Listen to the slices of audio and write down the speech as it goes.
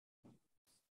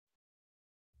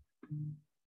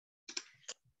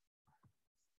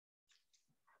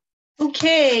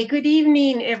Okay, good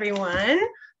evening, everyone.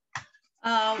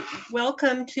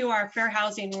 Welcome to our Fair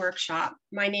Housing Workshop.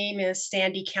 My name is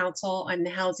Sandy Council. I'm the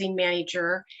housing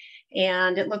manager,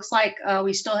 and it looks like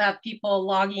we still have people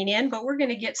logging in, but we're going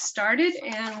to get started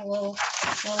and we'll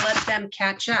let them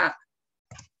catch up.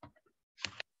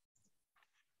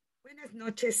 Buenas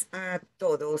noches a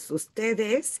todos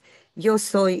ustedes. Yo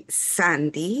soy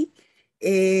Sandy.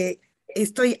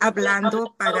 Estoy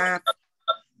hablando para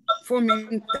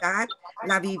fomentar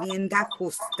la vivienda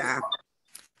justa.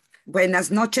 Buenas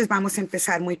noches, vamos a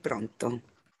empezar muy pronto.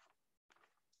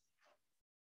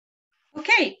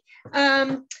 Okay,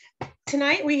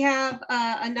 tonight we have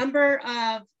a number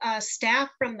of staff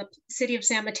from the City of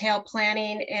San Mateo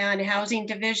Planning and Housing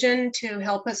Division to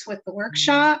help us with the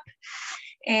workshop.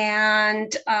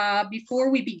 And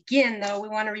before we begin, though, we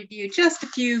want to review just a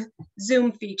few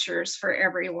Zoom features for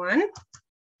everyone.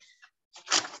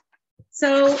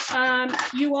 So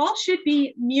you all should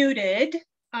be muted,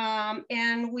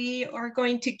 and we are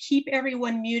going to keep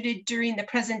everyone muted during the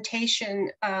presentation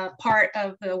part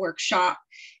of the workshop.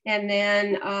 And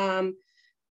then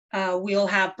we'll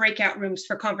have breakout rooms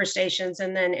for conversations,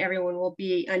 and then everyone will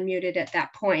be unmuted at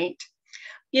that point.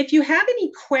 If you have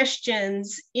any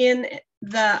questions in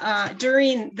the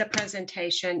during the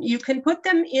presentation, you can put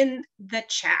them in the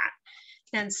chat.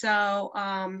 And so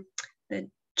the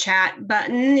chat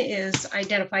button is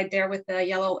identified there with the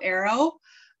yellow arrow.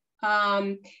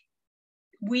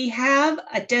 We have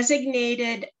a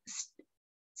designated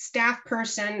staff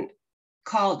person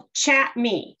called Chat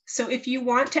Me. So if you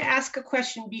want to ask a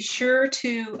question, be sure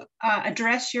to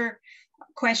address your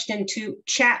question to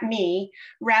Chat Me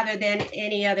rather than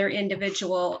any other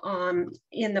individual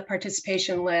in the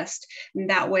participation list. And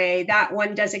that way, that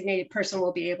one designated person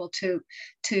will be able to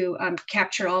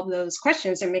capture all of those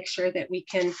questions and make sure that we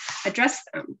can address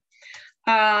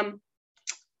them.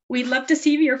 We'd love to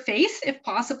see your face if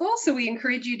possible, so we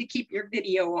encourage you to keep your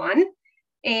video on.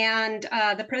 And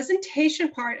the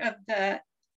presentation part of the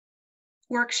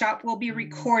workshop will be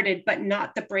recorded, but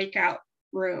not the breakout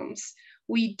rooms.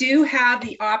 We do have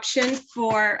the option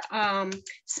for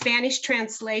Spanish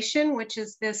translation, which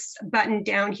is this button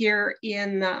down here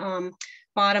in the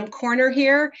bottom corner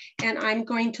here. And I'm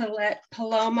going to let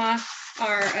Paloma,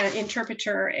 our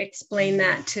interpreter, explain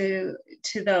that to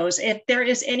those. If there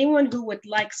is anyone who would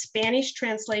like Spanish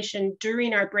translation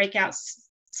during our breakout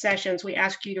sessions, we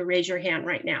ask you to raise your hand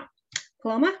right now.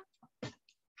 Paloma?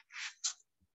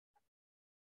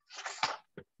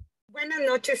 Buenas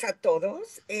noches a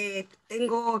todos.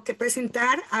 Tengo que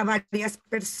presentar a varias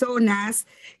personas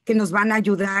que nos van a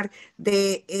ayudar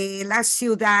de la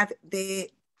ciudad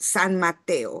de San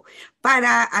Mateo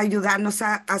para ayudarnos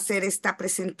a hacer esta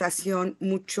presentación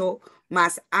mucho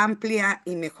más amplia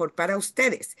y mejor para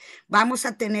ustedes. Vamos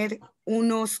a tener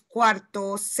unos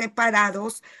cuartos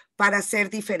separados para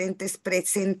hacer diferentes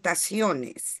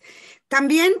presentaciones.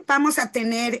 También vamos a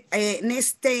tener en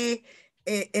este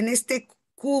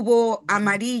cubo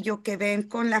amarillo que ven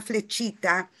con la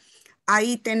flechita,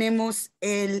 ahí tenemos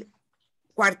el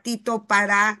cuartito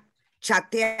para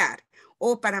chatear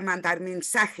o para mandar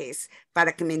mensajes,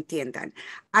 para que me entiendan.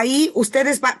 Ahí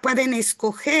ustedes pueden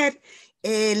escoger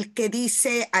el que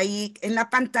dice ahí en la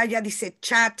pantalla, dice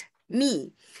Chat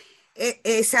Me.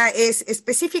 Esa es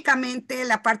específicamente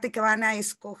la parte que van a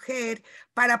escoger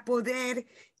para poder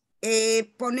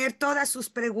poner todas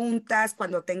sus preguntas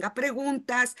cuando tenga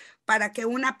preguntas, para que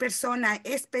una persona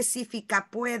específica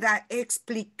pueda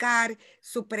explicar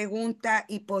su pregunta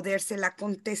y podérsela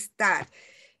contestar.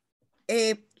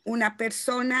 Una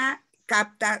persona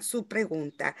capta su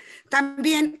pregunta.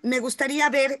 También me gustaría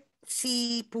ver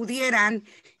si pudieran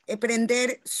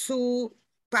prender su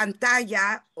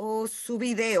pantalla o su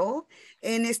video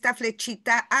en esta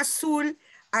flechita azul.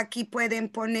 Aquí pueden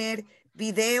poner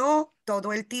video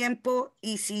todo el tiempo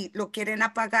y si lo quieren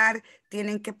apagar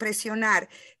tienen que presionar.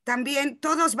 También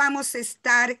todos vamos a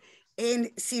estar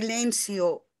en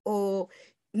silencio o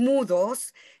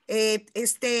mudos.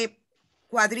 Este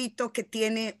cuadrito que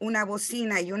tiene una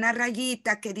bocina y una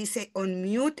rayita que dice on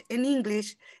mute en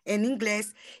inglés,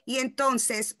 y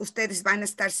entonces ustedes van a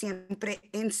estar siempre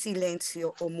en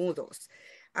silencio o mudos.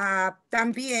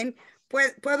 También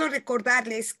puedo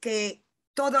recordarles que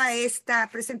toda esta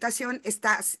presentación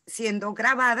está siendo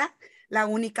grabada. La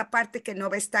única parte que no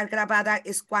va a estar grabada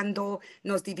es cuando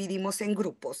nos dividimos en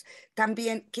grupos.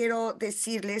 También quiero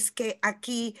decirles que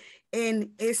aquí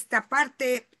en esta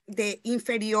parte de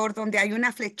inferior donde hay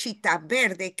una flechita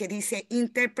verde que dice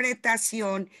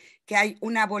interpretación, que hay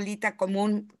una bolita como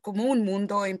un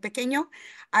mundo en pequeño.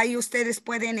 Ahí ustedes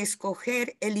pueden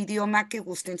escoger el idioma que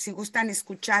gusten. Si gustan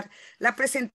escuchar la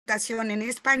presentación en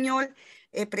español,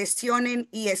 presionen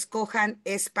y escojan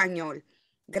español.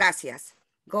 Gracias.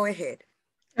 Go ahead.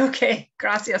 Okay,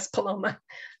 gracias, Paloma.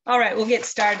 All right, we'll get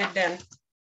started then.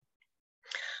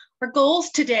 Our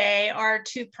goals today are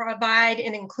to provide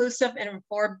an inclusive and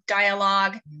informed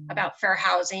dialogue about fair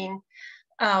housing.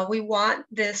 We want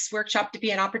this workshop to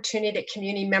be an opportunity that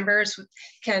community members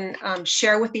can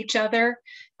share with each other,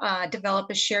 develop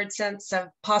a shared sense of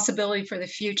possibility for the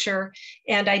future,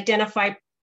 and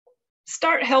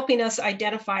start helping us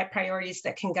identify priorities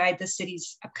that can guide the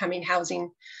city's upcoming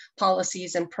housing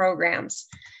policies and programs.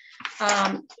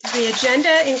 The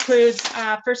agenda includes,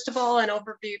 first of all, an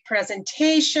overview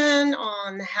presentation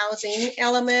on the housing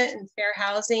element and fair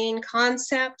housing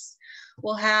concepts.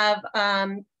 We'll have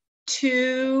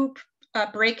 2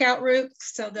 breakout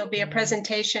groups. So there'll be a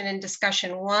presentation in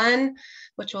discussion 1,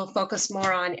 which will focus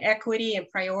more on equity and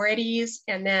priorities,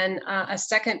 and then a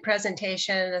second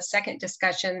presentation, a second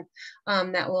discussion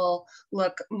that will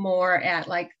look more at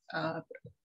like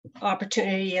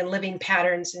opportunity and living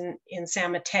patterns in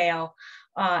San Mateo.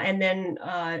 And then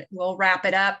we'll wrap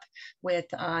it up with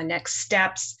next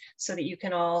steps so that you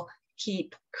can all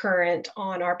keep current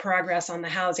on our progress on the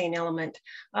housing element.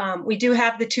 We do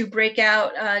have the 2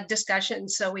 breakout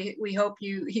discussions, so we hope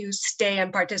you stay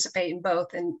and participate in both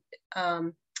and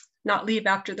not leave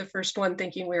after the first one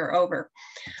thinking we were over.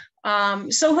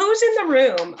 So who's in the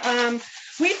room?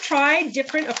 We've tried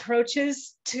different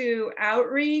approaches to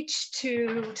outreach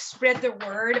to spread the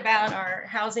word about our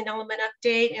housing element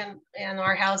update and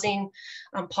our housing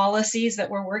policies that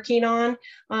we're working on.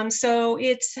 So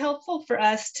it's helpful for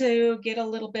us to get a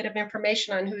little bit of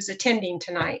information on who's attending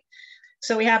tonight.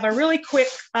 So we have a really quick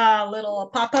little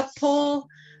pop-up poll.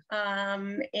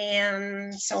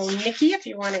 And so Nikki, if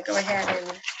you want to go ahead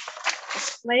and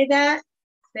display that.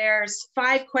 There's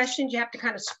 5 questions. You have to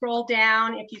kind of scroll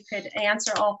down if you could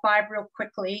answer all 5 real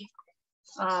quickly.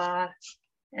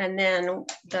 And then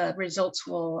the results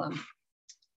will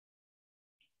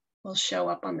show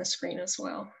up on the screen as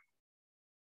well.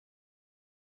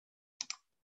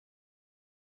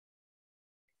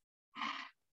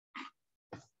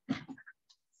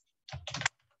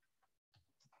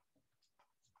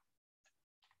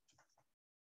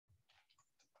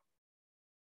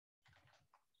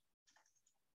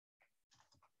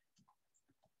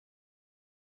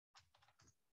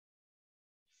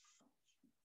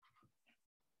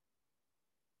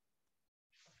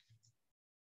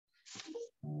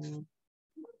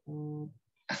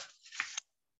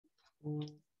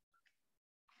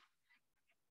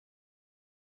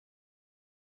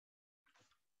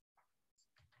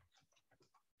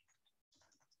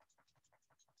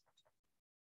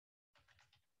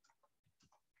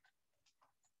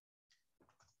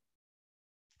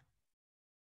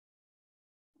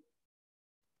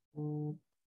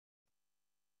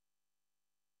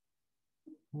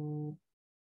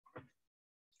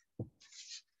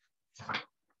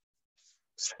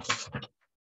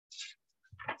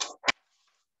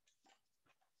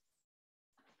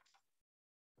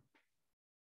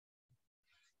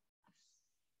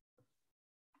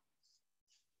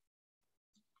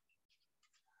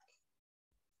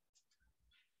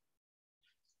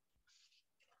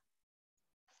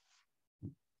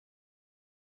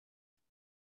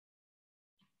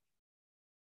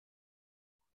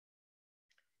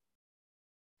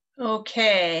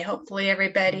 Okay, hopefully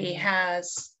everybody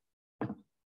has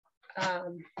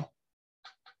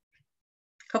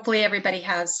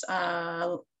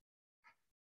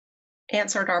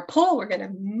answered our poll. We're going to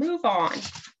move on.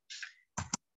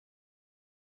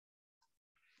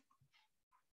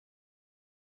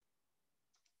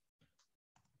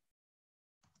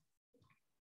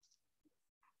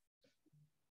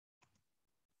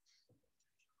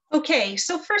 Okay,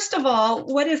 so first of all,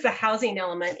 what is the housing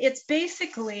element? It's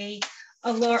basically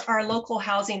our local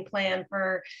housing plan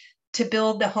to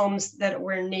build the homes that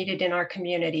were needed in our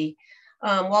community.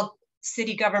 While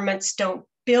city governments don't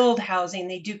build housing,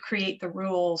 they do create the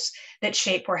rules that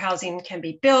shape where housing can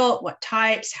be built, what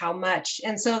types, how much.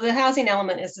 And so the housing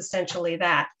element is essentially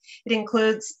that. It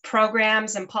includes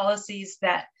programs and policies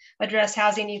that address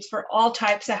housing needs for all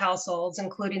types of households,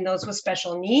 including those with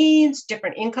special needs,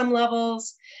 different income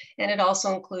levels, and it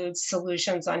also includes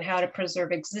solutions on how to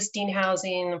preserve existing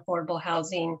housing, affordable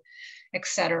housing, et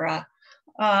cetera.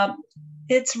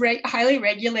 It's highly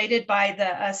regulated by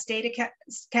the state of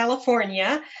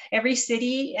California. Every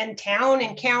city and town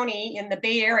and county in the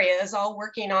Bay Area is all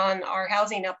working on our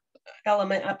housing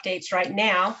element updates right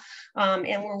now.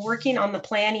 And we're working on the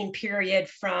planning period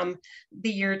from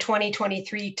the year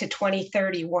 2023 to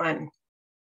 2031.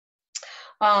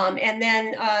 And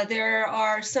then there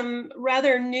are some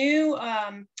rather new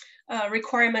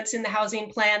requirements in the housing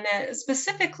plan that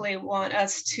specifically want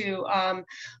us to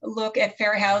look at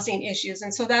fair housing issues.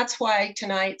 And so that's why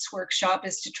tonight's workshop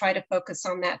is to try to focus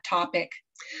on that topic.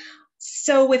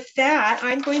 So with that,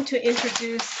 I'm going to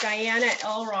introduce Diana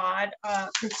Elrod, a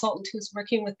consultant who's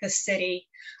working with the city,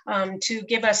 to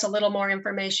give us a little more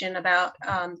information about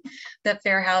the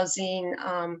Fair Housing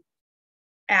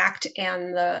Act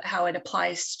and how it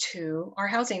applies to our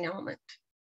housing element.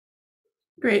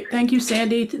 Great, thank you,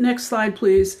 Sandy. Next slide,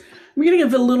 please. I'm going to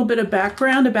give a little bit of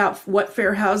background about what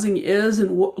fair housing is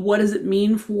and what does it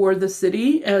mean for the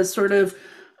city as sort of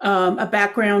a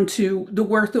background to the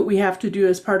work that we have to do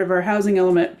as part of our housing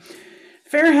element.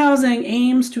 Fair housing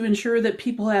aims to ensure that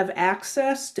people have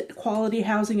access to quality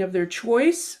housing of their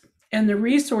choice and the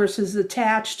resources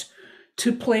attached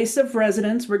to place of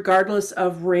residence, regardless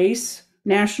of race,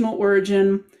 national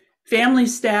origin, family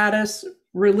status,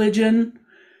 religion,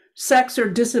 sex, or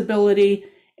disability,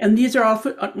 and these are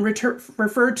often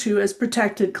referred to as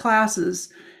protected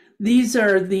classes. These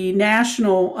are the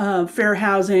national fair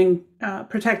housing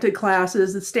protected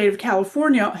classes. The state of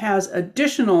California has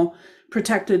additional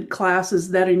protected classes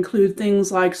that include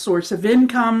things like source of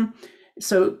income.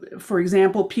 So, for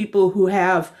example, people who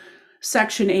have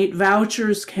Section 8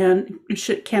 vouchers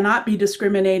cannot be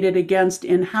discriminated against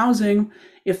in housing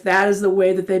if that is the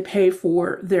way that they pay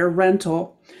for their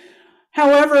rental.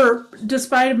 However,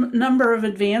 despite a number of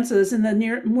advances in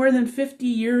the more than 50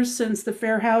 years since the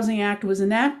Fair Housing Act was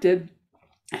enacted,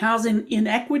 housing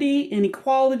inequity,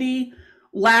 inequality,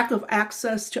 lack of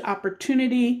access to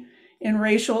opportunity, and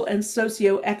racial and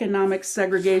socioeconomic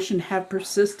segregation have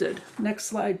persisted. Next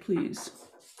slide, please.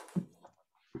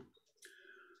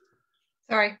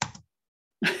 Sorry.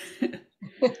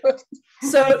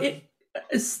 So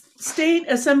State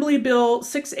Assembly Bill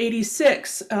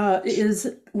 686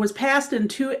 was passed in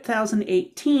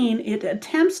 2018. It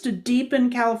attempts to deepen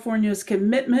California's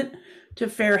commitment to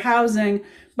fair housing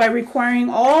by requiring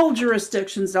all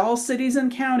jurisdictions, all cities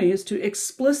and counties, to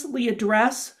explicitly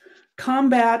address,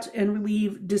 combat, and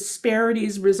relieve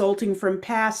disparities resulting from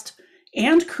past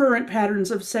and current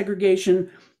patterns of segregation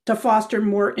to foster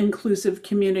more inclusive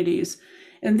communities.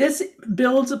 And this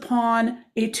builds upon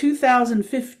a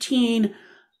 2015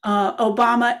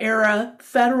 Obama-era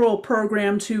federal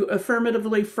program to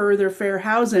affirmatively further fair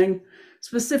housing,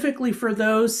 specifically for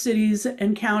those cities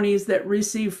and counties that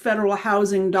receive federal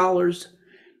housing dollars.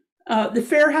 The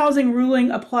fair housing ruling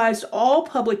applies to all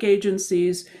public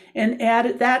agencies, and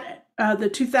the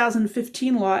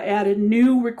 2015 law added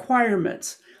new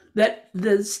requirements that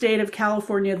the state of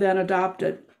California then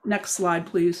adopted. Next slide,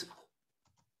 please.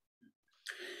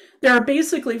 There are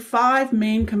basically 5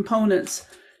 main components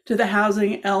to the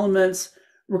housing elements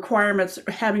requirements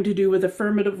having to do with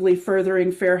affirmatively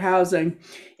furthering fair housing.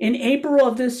 In April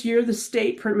of this year, the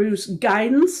state produced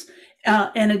guidance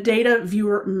and a data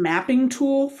viewer mapping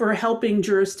tool for helping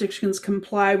jurisdictions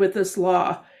comply with this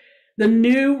law. The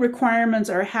new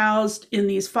requirements are housed in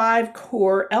these 5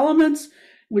 core elements,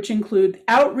 which include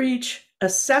outreach,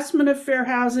 assessment of fair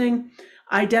housing,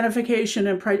 identification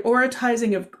and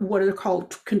prioritizing of what are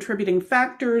called contributing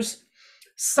factors,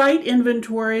 site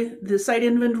inventory. The site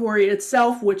inventory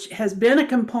itself, which has been a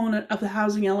component of the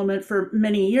housing element for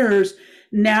many years,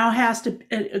 now has to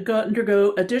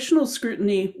undergo additional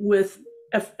scrutiny with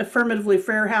affirmatively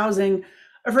furthering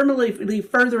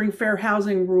fair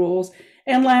housing rules.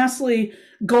 And lastly,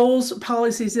 goals,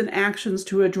 policies, and actions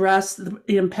to address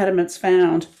the impediments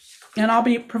found. And I'll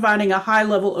be providing a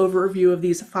high-level overview of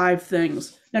these 5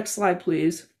 things. Next slide,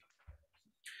 please.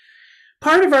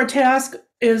 Part of our task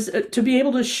is to be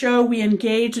able to show we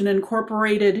engage and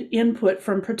incorporated input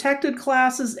from protected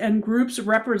classes and groups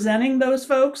representing those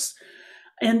folks.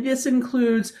 And this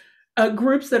includes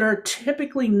groups that are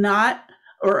typically not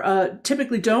or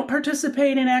typically don't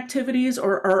participate in activities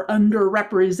or are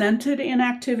underrepresented in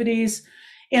activities.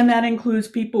 And that includes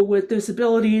people with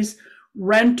disabilities,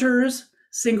 renters,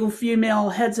 single female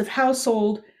heads of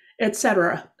household,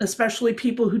 etc., especially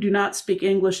people who do not speak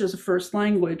English as a first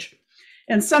language.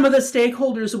 And some of the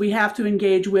stakeholders we have to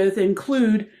engage with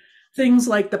include things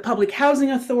like the Public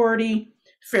Housing Authority,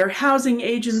 fair housing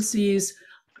agencies,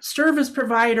 service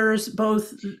providers,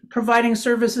 both providing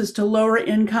services to lower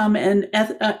income and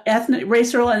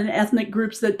racial and ethnic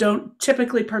groups that don't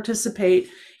typically participate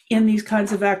in these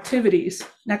kinds of activities.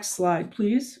 Next slide,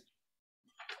 please.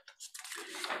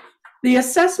 The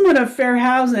assessment of fair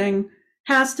housing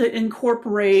has to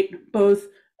incorporate both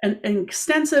an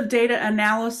extensive data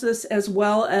analysis as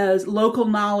well as local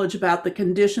knowledge about the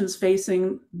conditions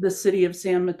facing the city of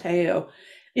San Mateo.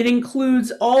 It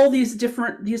includes all these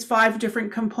 5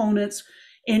 different components,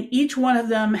 and each one of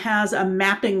them has a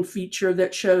mapping feature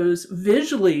that shows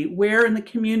visually where in the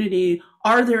community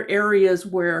are there areas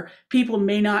where people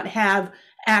may not have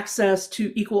access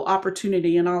to equal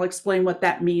opportunity, and I'll explain what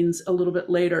that means a little bit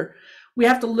later. We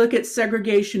have to look at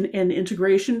segregation and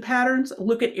integration patterns,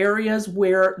 look at areas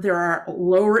where there are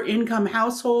lower income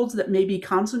households that may be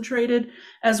concentrated,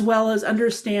 as well as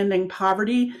understanding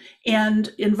poverty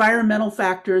and environmental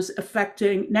factors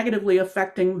negatively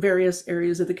affecting various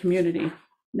areas of the community.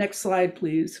 Next slide,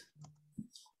 please.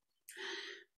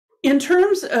 In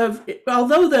terms of,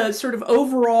 although the sort of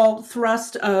overall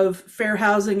thrust of fair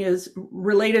housing is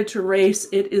related to race,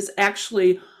 it is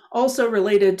actually also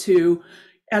related to,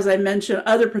 as I mentioned,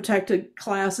 other protected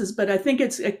classes, but I think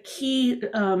it's a key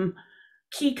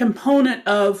component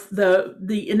of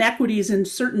the inequities in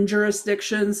certain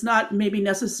jurisdictions, not maybe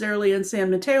necessarily in San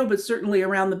Mateo, but certainly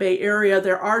around the Bay Area.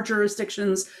 There are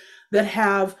jurisdictions that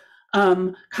have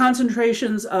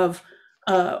concentrations of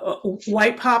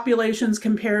white populations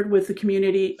compared with the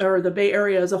community or the Bay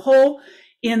Area as a whole.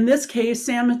 In this case,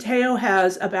 San Mateo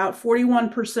has about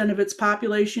 41% of its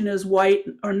population is white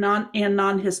or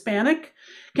non-Hispanic,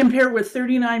 compared with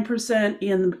 39%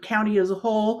 in the county as a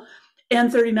whole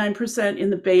and 39%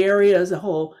 in the Bay Area as a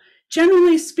whole.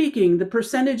 Generally speaking, the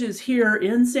percentages here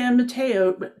in San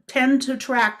Mateo tend to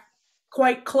track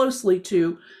quite closely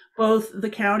to both the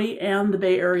county and the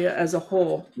Bay Area as a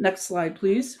whole. Next slide,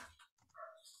 please.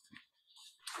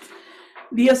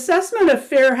 The assessment of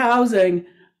fair housing,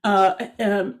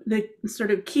 the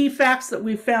sort of key facts that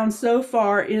we've found so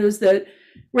far is that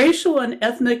racial and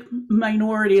ethnic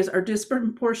minorities are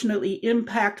disproportionately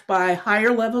impacted by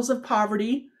higher levels of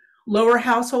poverty, lower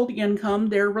household income.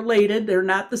 They're related. They're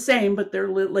not the same, but they're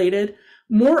related.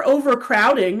 More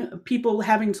overcrowding, people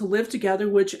having to live together,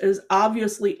 which is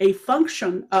obviously a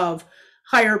function of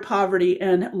higher poverty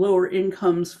and lower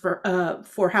incomes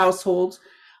for households,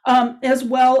 as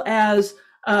well as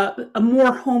a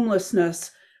more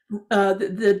homelessness.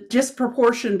 The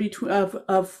disproportion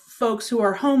of folks who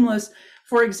are homeless.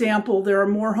 For example, there are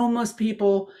more homeless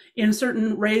people in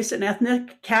certain race and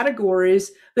ethnic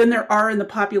categories than there are in the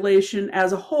population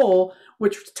as a whole,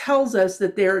 which tells us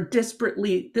that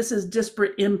this is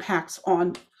disparate impacts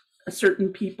on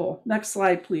certain people. Next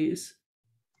slide, please.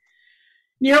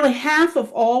 Nearly half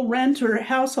of all renter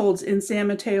households in San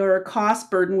Mateo are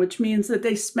cost burden, which means that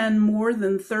they spend more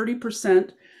than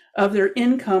 30% of their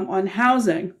income on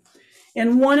housing.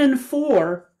 And 1 in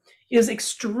 4 is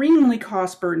extremely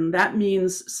cost burden. That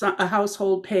means a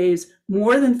household pays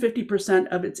more than 50%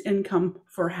 of its income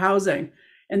for housing.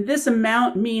 And this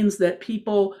amount means that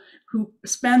people who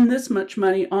spend this much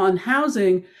money on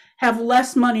housing have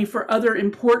less money for other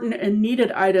important and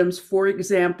needed items, for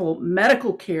example,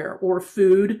 medical care or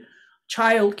food,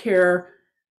 child care,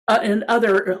 and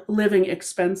other living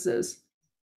expenses.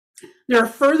 There are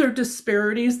further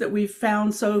disparities that we've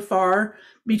found so far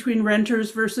between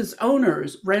renters versus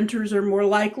owners. Renters are more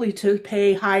likely to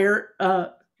pay higher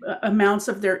amounts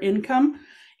of their income,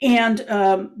 and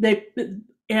by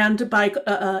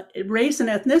race and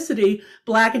ethnicity,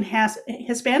 Black and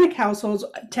Hispanic households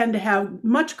tend to have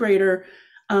much greater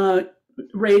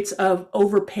rates of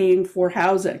overpaying for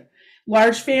housing.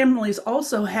 Large families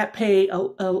also pay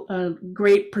a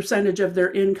great percentage of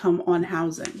their income on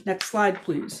housing. Next slide,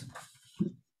 please.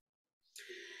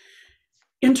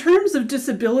 In terms of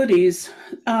disabilities,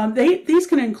 these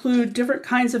can include different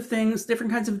kinds of things,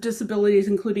 different kinds of disabilities,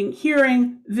 including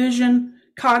hearing, vision,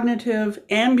 cognitive,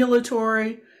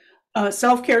 ambulatory,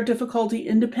 self-care difficulty,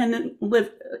 independent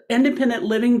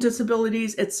living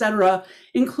disabilities, etc.,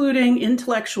 including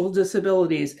intellectual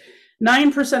disabilities.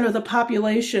 9% of the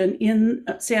population in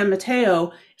San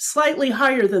Mateo, slightly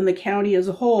higher than the county as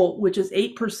a whole, which is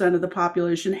 8% of the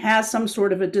population, has some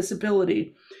sort of a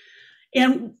disability.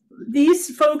 And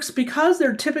these folks, because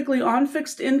they're typically on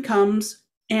fixed incomes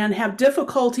and have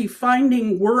difficulty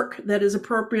finding work that is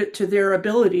appropriate to their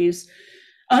abilities,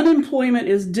 unemployment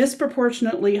is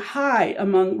disproportionately high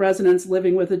among residents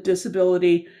living with a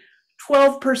disability.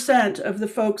 12% of the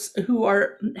folks who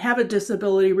have a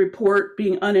disability report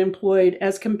being unemployed,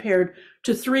 as compared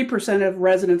to 3% of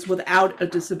residents without a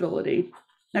disability.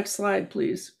 Next slide,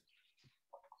 please.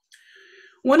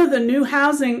 One of the new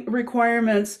housing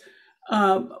requirements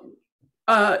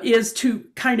is to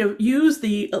kind of use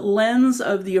the lens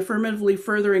of the affirmatively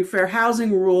furthering fair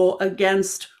housing rule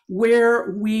against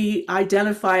where we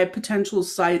identify potential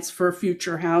sites for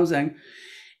future housing.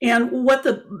 And what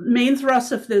the main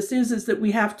thrust of this is that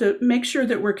we have to make sure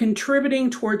that we're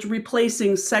contributing towards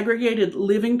replacing segregated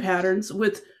living patterns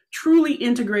with truly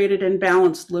integrated and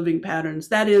balanced living patterns.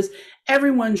 That is,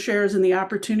 everyone shares in the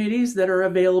opportunities that are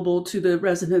available to the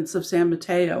residents of San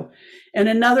Mateo. And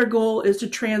another goal is to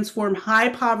transform high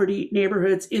poverty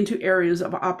neighborhoods into areas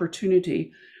of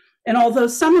opportunity. And although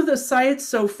some of the sites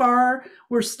so far,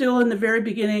 we're still in the very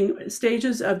beginning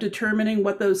stages of determining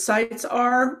what those sites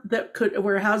are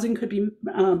where housing could be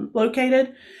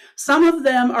located. Some of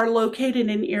them are located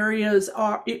in areas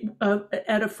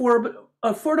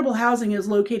affordable housing is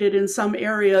located in some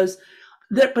areas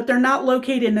but they're not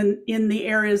located in the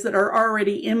areas that are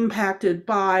already impacted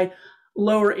by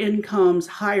lower incomes,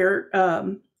 higher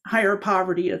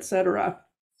poverty, etc.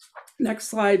 Next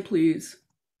slide, please.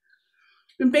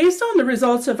 And based on the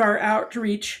results of our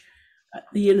outreach,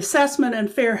 the assessment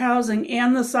and fair housing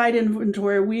and the site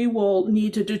inventory, we will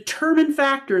need to determine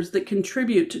factors that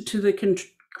contribute to the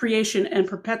creation and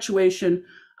perpetuation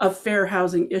of fair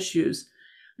housing issues.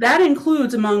 That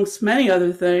includes, amongst many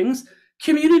other things,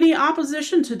 community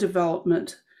opposition to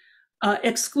development,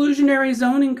 exclusionary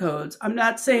zoning codes. I'm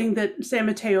not saying that San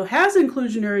Mateo has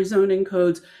inclusionary zoning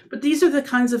codes, but these are the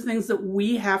kinds of things that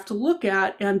we have to look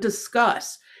at and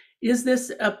discuss. Is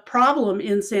this a problem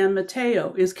in San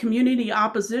Mateo? Is community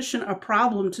opposition a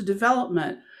problem to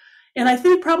development? And I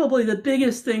think probably the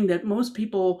biggest thing that most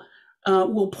people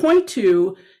will point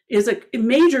to is a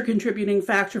major contributing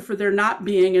factor for there not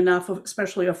being enough of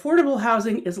especially affordable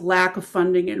housing is lack of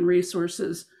funding and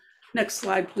resources. Next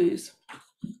slide, please.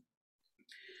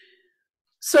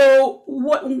 So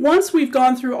once we've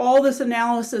gone through all this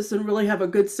analysis and really have a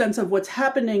good sense of what's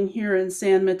happening here in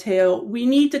San Mateo, we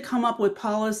need to come up with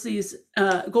policies,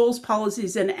 goals,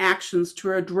 policies, and actions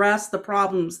to address the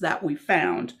problems that we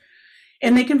found.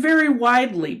 And they can vary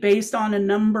widely based on a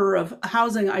number of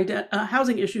housing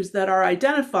issues that are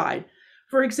identified.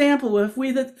 For example, if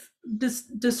we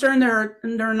discern there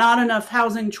are not enough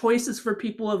housing choices for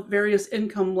people of various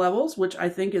income levels, which I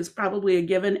think is probably a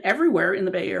given everywhere in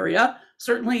the Bay Area,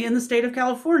 certainly in the state of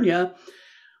California,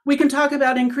 we can talk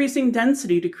about increasing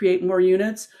density to create more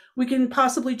units. We can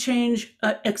possibly change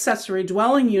accessory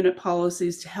dwelling unit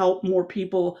policies to help more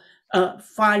people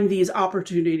find these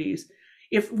opportunities.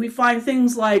 If we find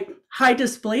things like high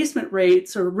displacement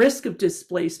rates or risk of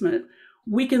displacement,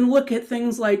 we can look at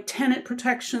things like tenant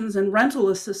protections and rental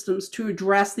assistance to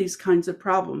address these kinds of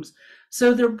problems.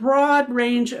 So there are a broad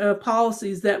range of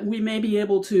policies that we may be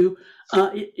able to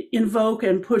invoke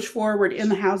and push forward in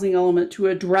the housing element to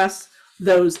address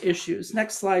those issues.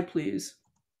 Next slide, please.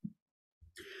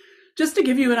 Just to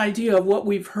give you an idea of what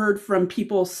we've heard from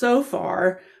people so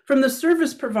far, from the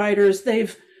service providers,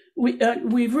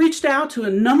 we've reached out to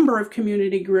a number of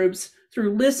community groups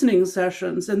through listening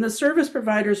sessions, and the service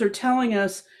providers are telling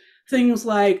us things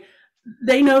like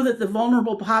they know that the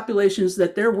vulnerable populations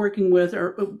that they're working with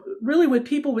are really with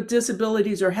people with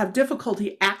disabilities or have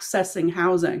difficulty accessing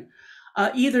housing,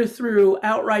 either through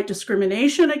outright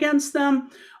discrimination against them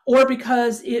or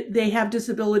because they have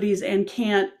disabilities and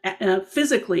can't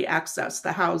physically access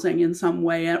the housing in some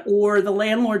way, or the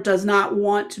landlord does not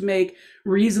want to make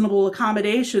reasonable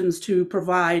accommodations to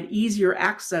provide easier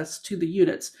access to the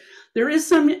units. There is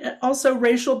some also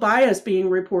racial bias being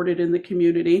reported in the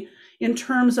community in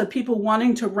terms of people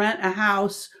wanting to rent a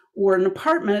house or an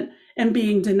apartment and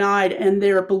being denied, and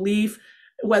their belief,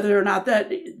 whether or not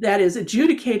that is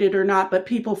adjudicated or not, but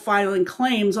people filing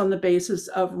claims on the basis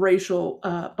of racial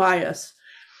bias.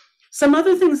 Some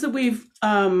other things that we've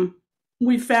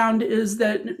found is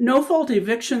that no-fault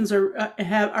evictions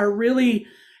really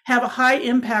have a high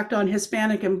impact on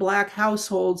Hispanic and Black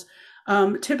households.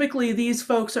 Typically, these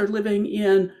folks are living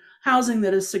in housing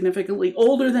that is significantly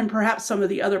older than perhaps some of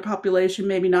the other population,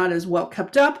 maybe not as well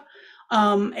kept up,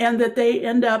 and that they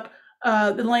end up,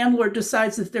 the landlord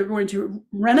decides that they're going to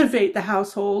renovate the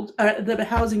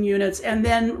housing units and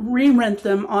then re-rent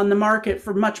them on the market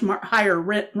for much higher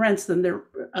rents than they're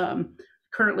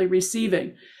currently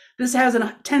receiving. This has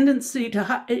a tendency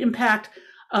to impact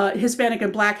Hispanic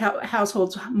and Black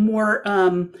households more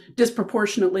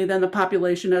disproportionately than the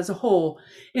population as a whole.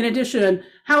 In addition,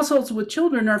 households with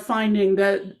children are finding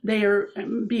that they are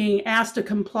being asked to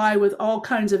comply with all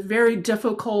kinds of very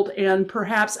difficult and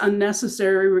perhaps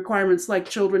unnecessary requirements, like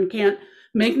children can't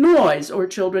make noise, or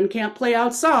children can't play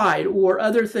outside, or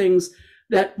other things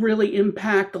that really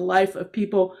impact the life of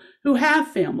people who have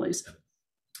families.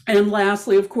 And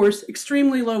lastly, of course,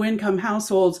 extremely low-income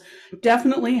households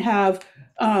definitely have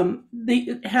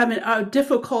a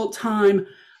difficult time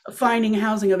finding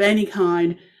housing of any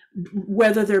kind,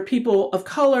 whether they're people of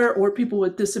color or people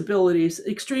with disabilities.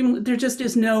 There just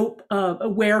is no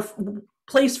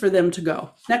place for them to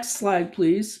go. Next slide,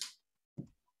 please.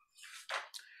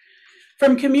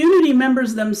 From community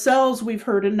members themselves, we've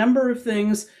heard a number of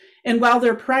things, and while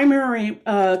their primary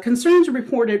concerns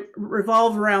reported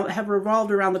have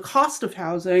revolved around the cost of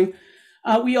housing,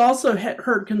 we also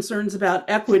heard concerns about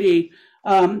equity,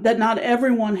 that not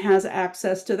everyone has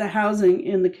access to the housing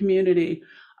in the community.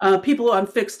 People on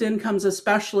fixed incomes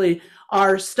especially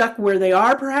are stuck where they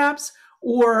are perhaps,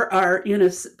 or are in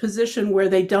a position where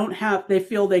they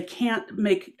feel they can't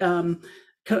make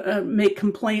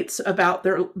complaints about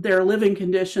their living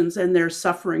conditions, and they're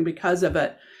suffering because of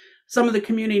it. Some of the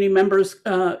community members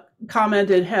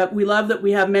commented, we love that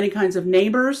we have many kinds of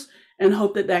neighbors and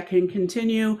hope that can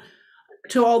continue.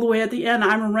 To all the way at the end,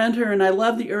 I'm a renter and I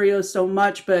love the area so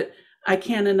much, but I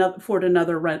can't afford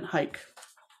another rent hike.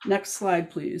 Next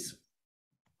slide, please.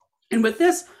 And with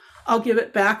this, I'll give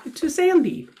it back to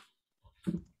Sandy.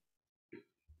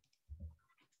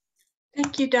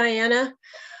 Thank you, Diana.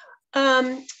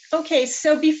 Okay,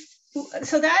 so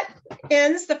that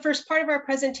ends the first part of our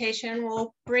presentation.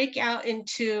 We'll break out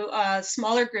into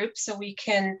smaller groups so we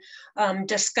can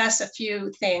discuss a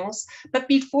few things. But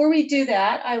before we do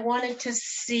that, I wanted to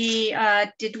see,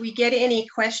 did we get any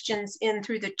questions in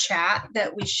through the chat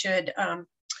that we should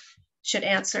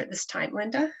answer at this time,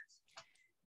 Linda?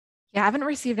 Yeah, I haven't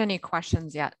received any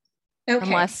questions yet, okay.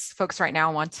 Unless folks right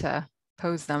now want to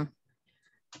pose them.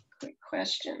 Quick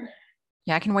question.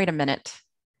 Yeah, I can wait a minute.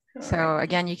 All so right.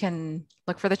 Again, you can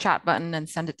look for the chat button and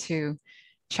send it to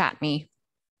ChatMe.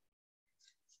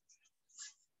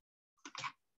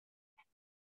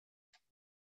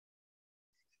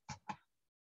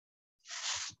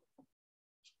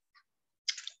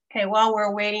 Okay, while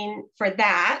we're waiting for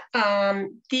that,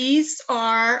 these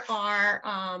are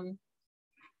our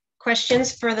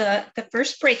questions for the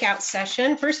first breakout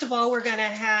session. First of all, we're going to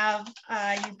have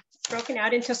you broken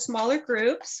out into smaller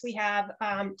groups. We have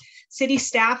city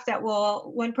staff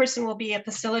one person will be a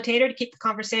facilitator to keep the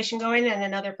conversation going, and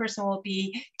another person will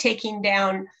be taking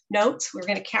down notes. We're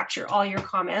going to capture all your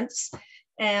comments.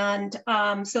 And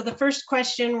so the first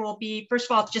question will be, first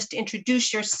of all, just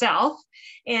introduce yourself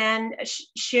and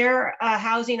share a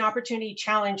housing opportunity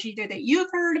challenge, either that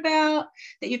you've heard about,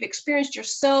 that you've experienced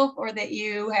yourself, or that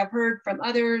you have heard from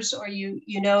others, or you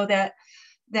know that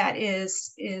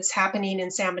is happening in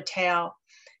San Mateo.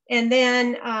 And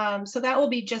then, so that will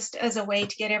be just as a way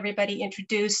to get everybody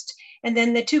introduced. And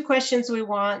then the two questions we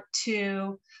want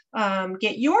to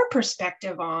get your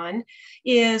perspective on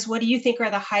is, what do you think are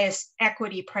the highest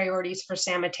equity priorities for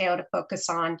San Mateo to focus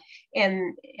on?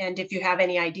 And if you have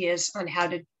any ideas on how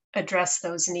to address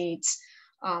those needs.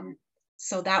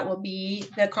 So that will be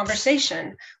the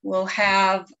conversation. We'll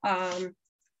have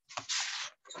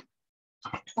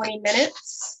 20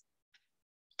 minutes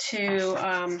to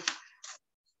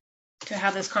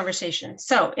have this conversation.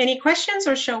 So any questions,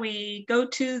 or shall we go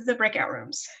to the breakout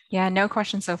rooms? Yeah, no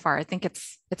questions so far. I think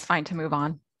it's fine to move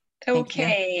on.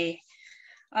 Okay.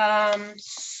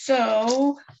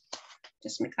 So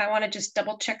I want to just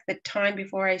double check the time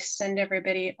before I send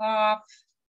everybody off.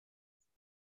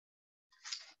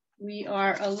 We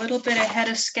are a little bit ahead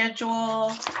of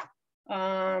schedule.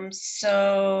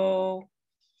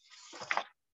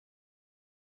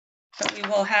 But we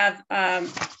will have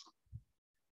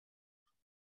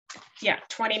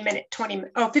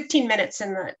 15 minutes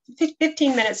in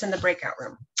the breakout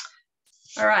room.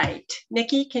 All right,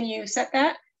 Nikki, can you set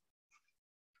that?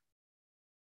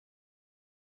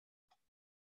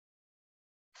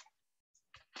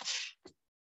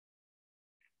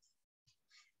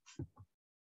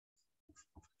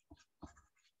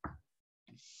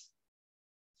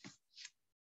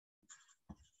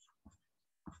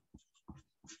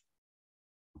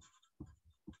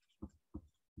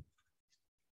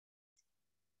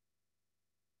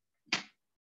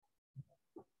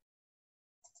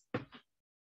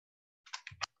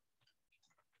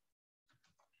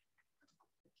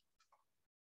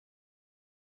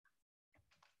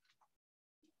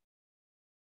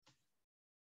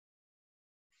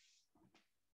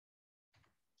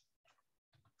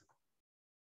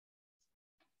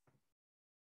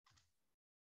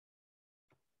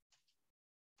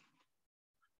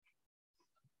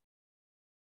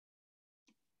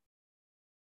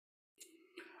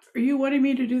 Are you wanting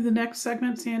me to do the next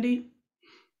segment, Sandy?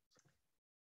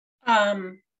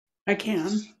 I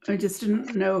can. I just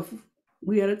didn't know if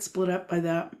we had it split up by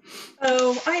that.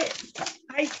 Oh,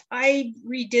 I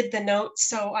redid the notes,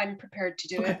 so I'm prepared to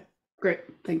do it. Great,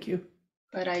 thank you.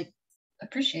 But I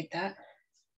appreciate that.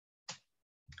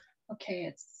 Okay,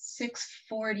 it's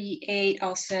 6:48,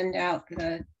 I'll send out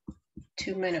the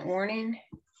 2-minute warning.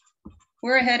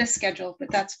 We're ahead of schedule, but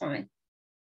that's fine.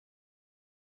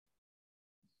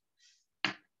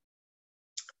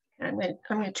 I'm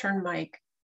gonna turn my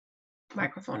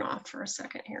microphone off for a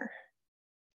second here.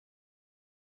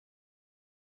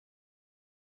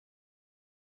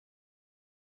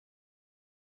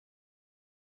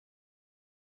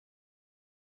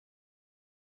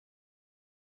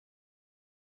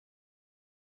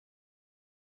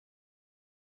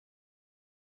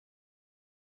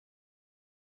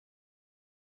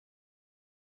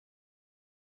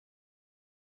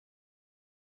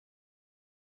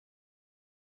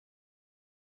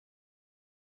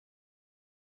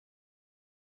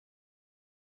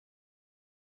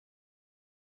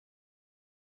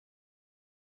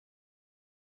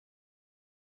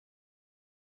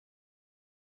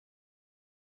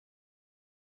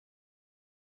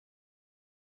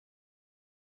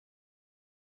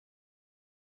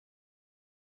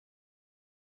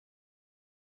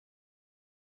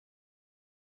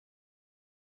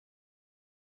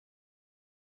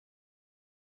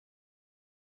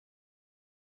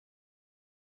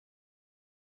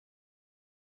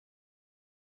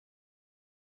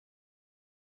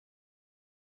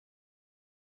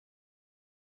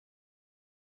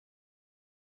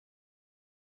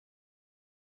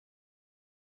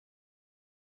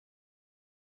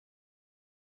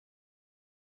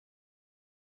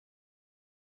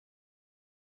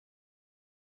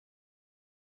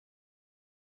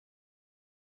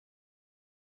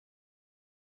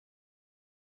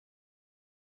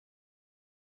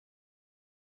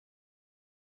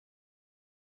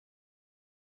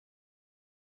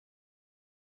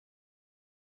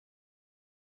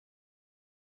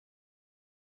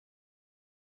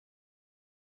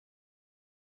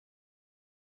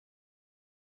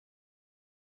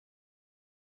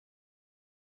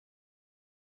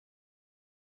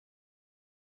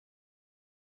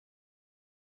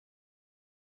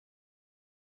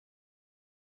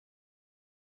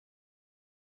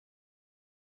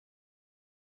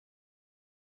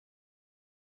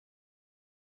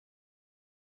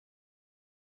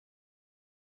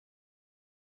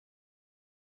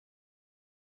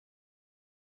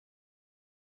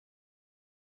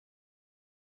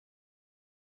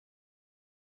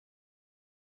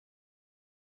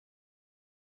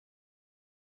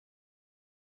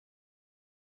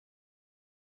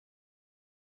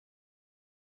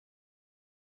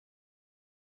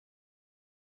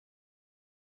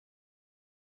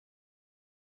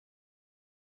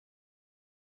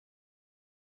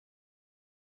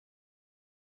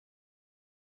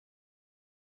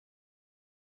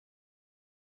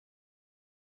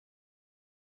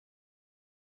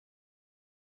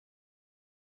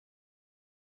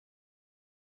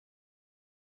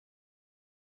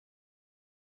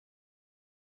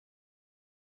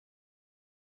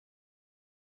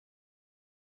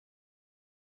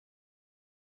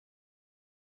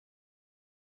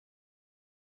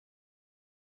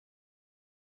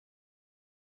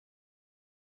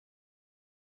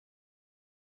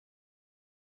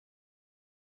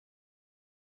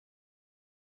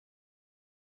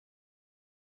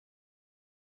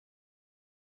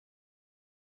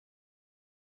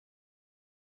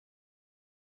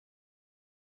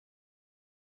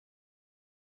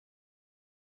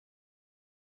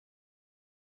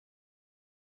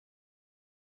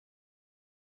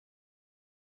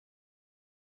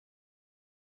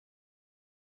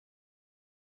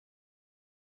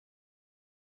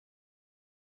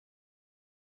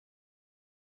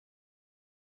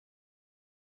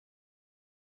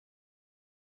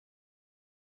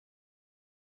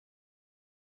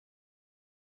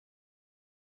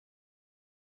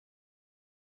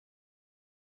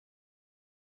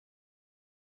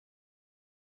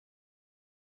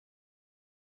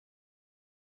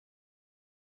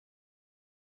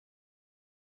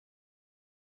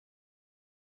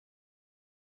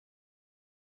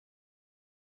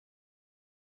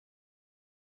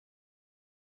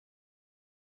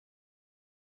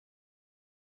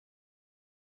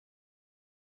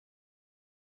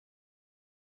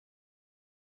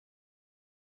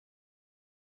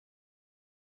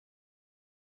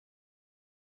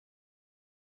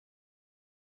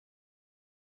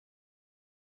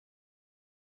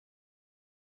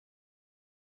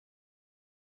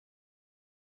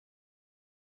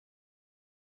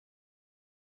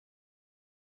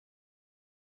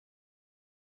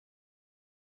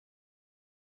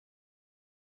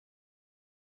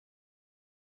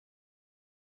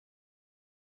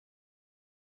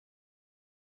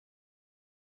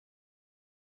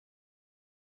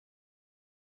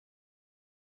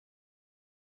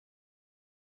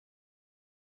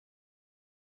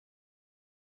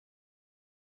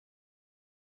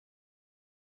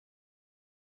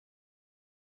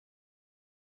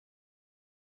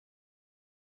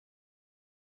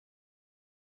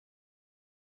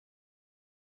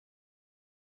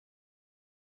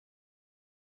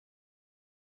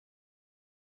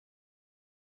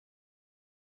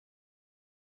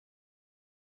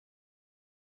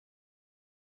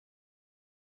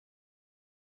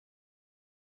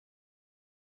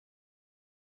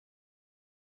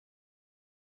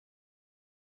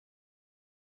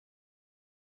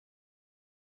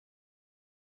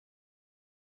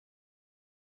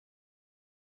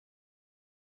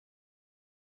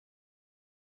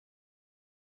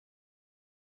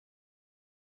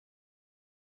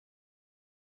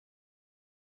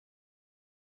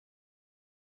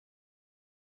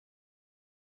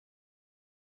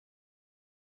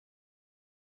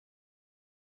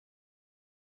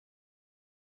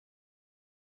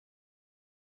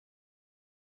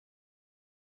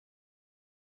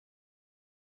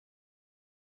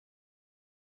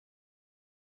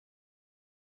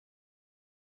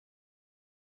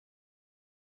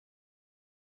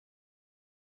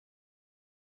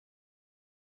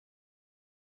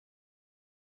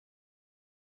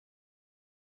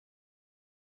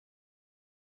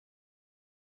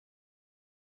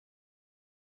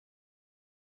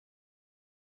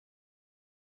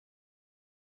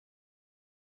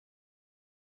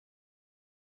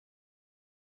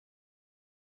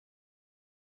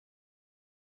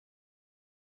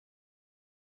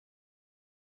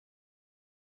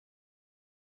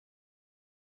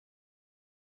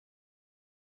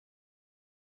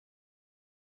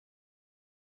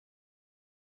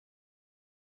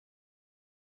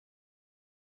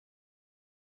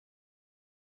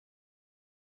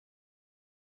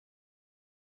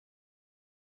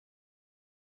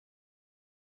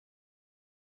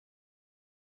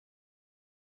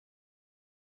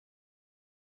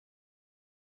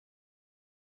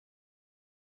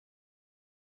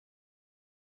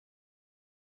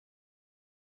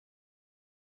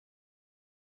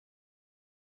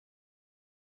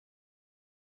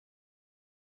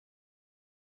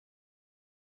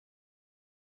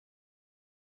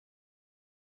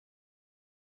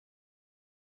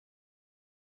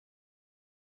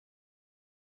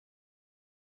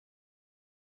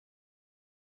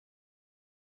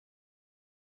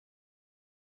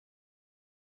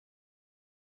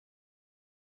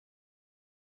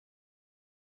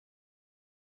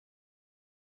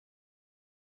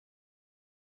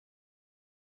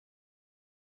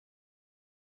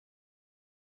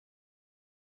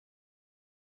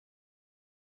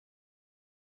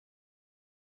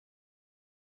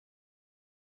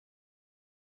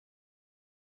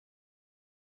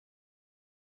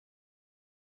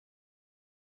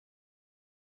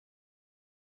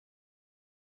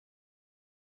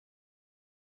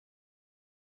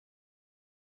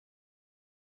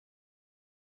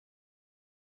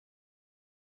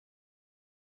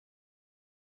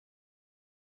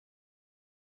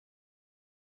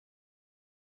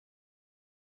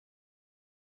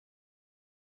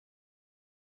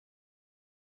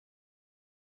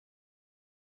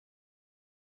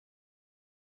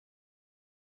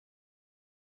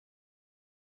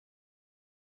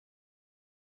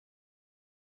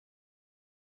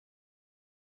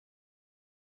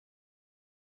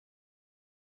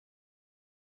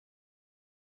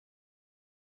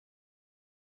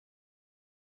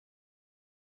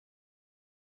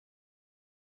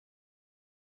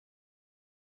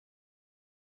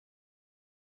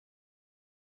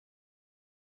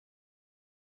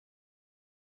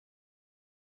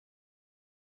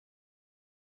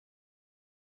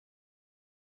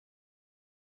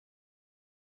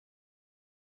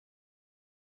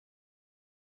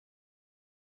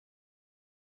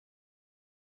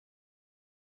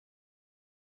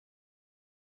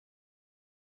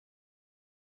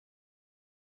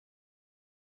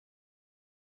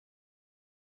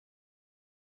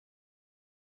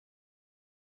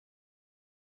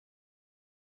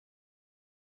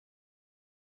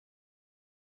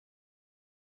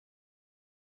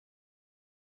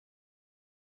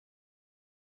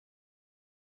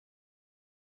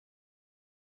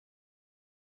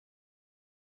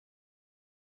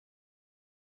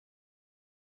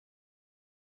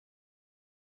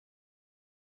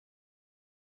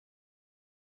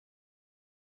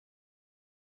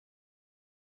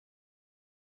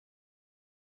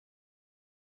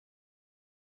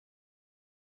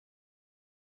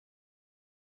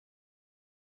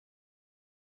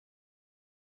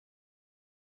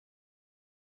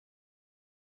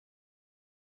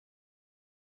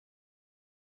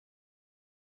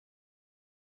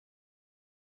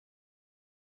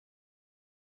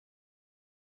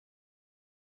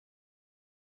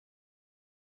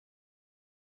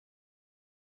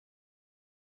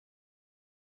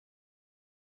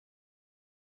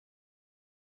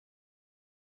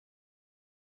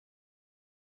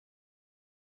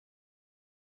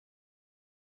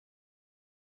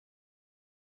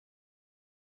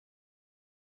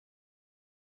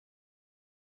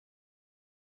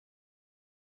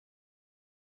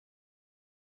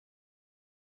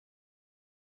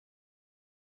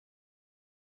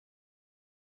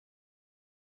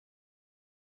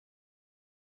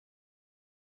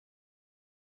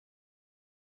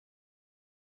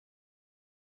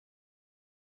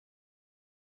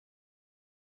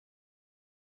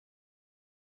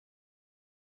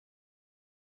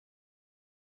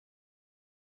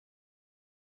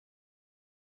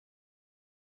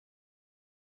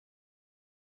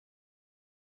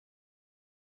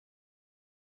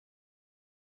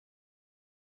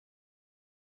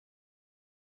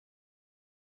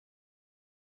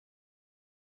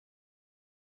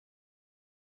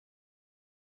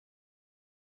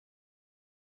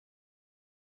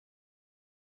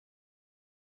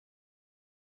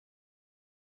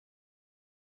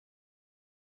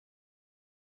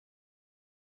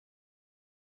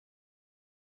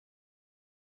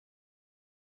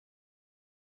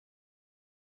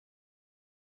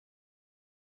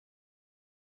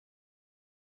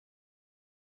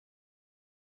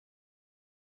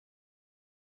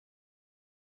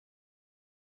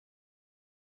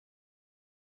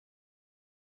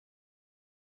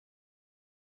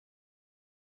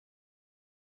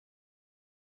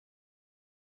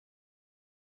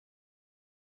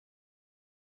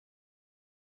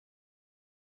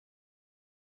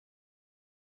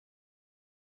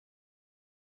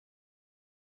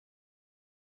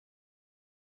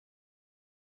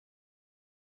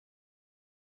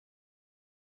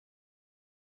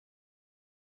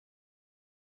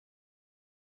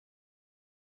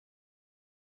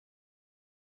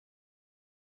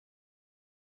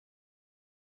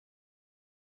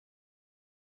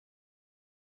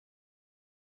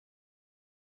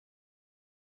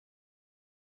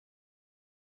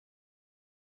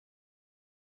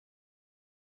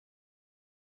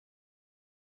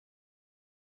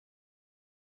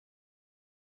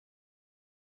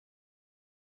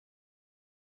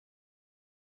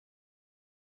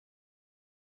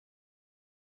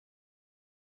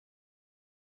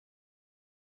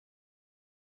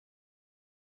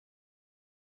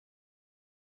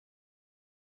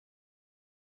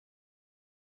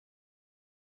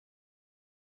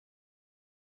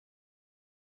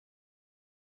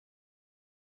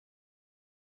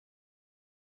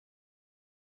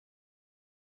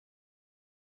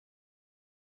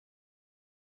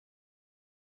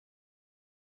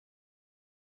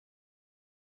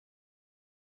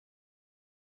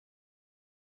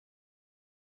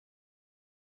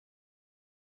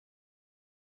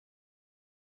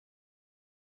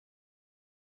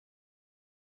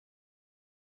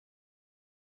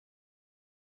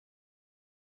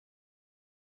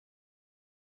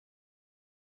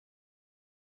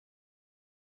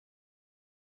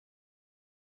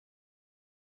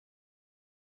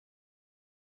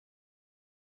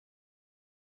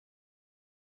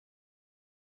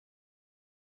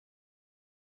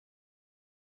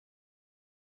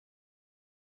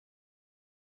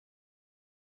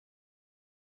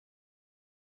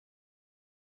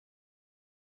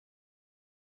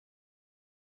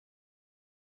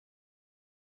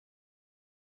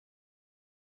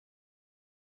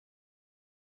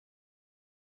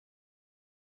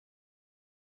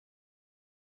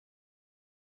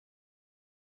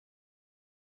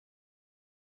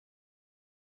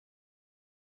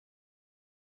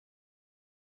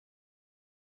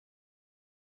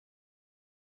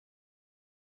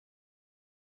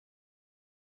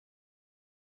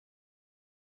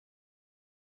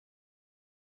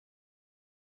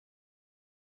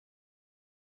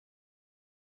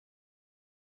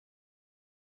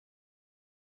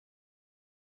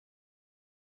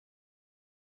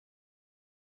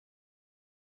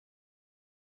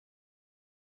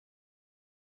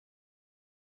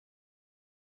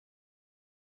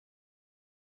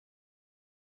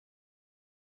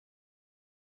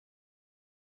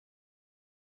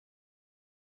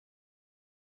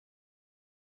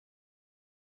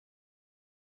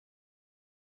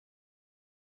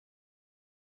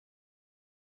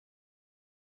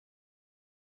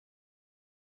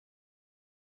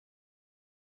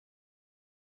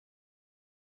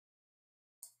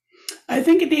 I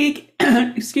think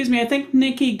excuse me, I think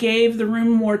Nikki gave the room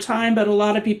more time, but a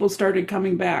lot of people started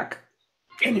coming back.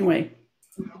 Anyway.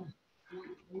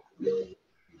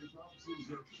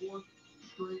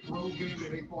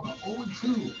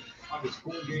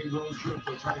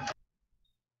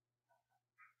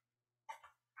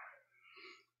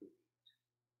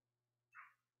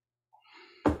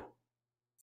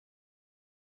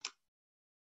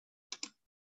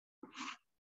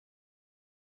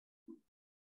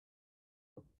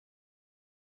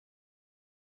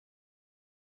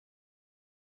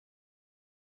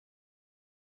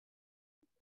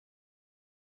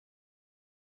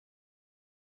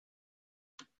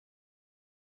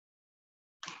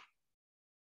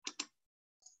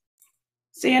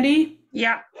 Sandy?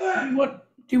 Yeah. Do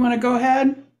you want to go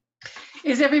ahead?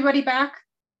 Is everybody back?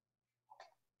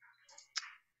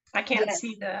 I can't Yes.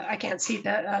 see the.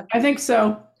 I think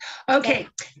so. Okay.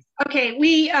 Okay.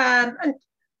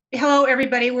 Hello,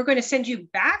 everybody. We're going to send you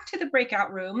back to the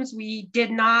breakout rooms. We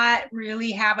did not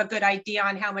really have a good idea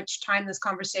on how much time this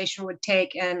conversation would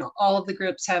take, and all of the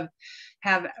groups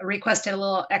have requested a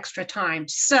little extra time.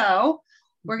 So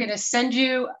we're going to send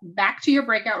you back to your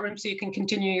breakout room so you can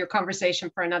continue your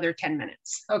conversation for another 10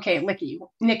 minutes. Okay,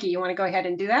 Nikki, you want to go ahead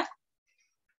and do that?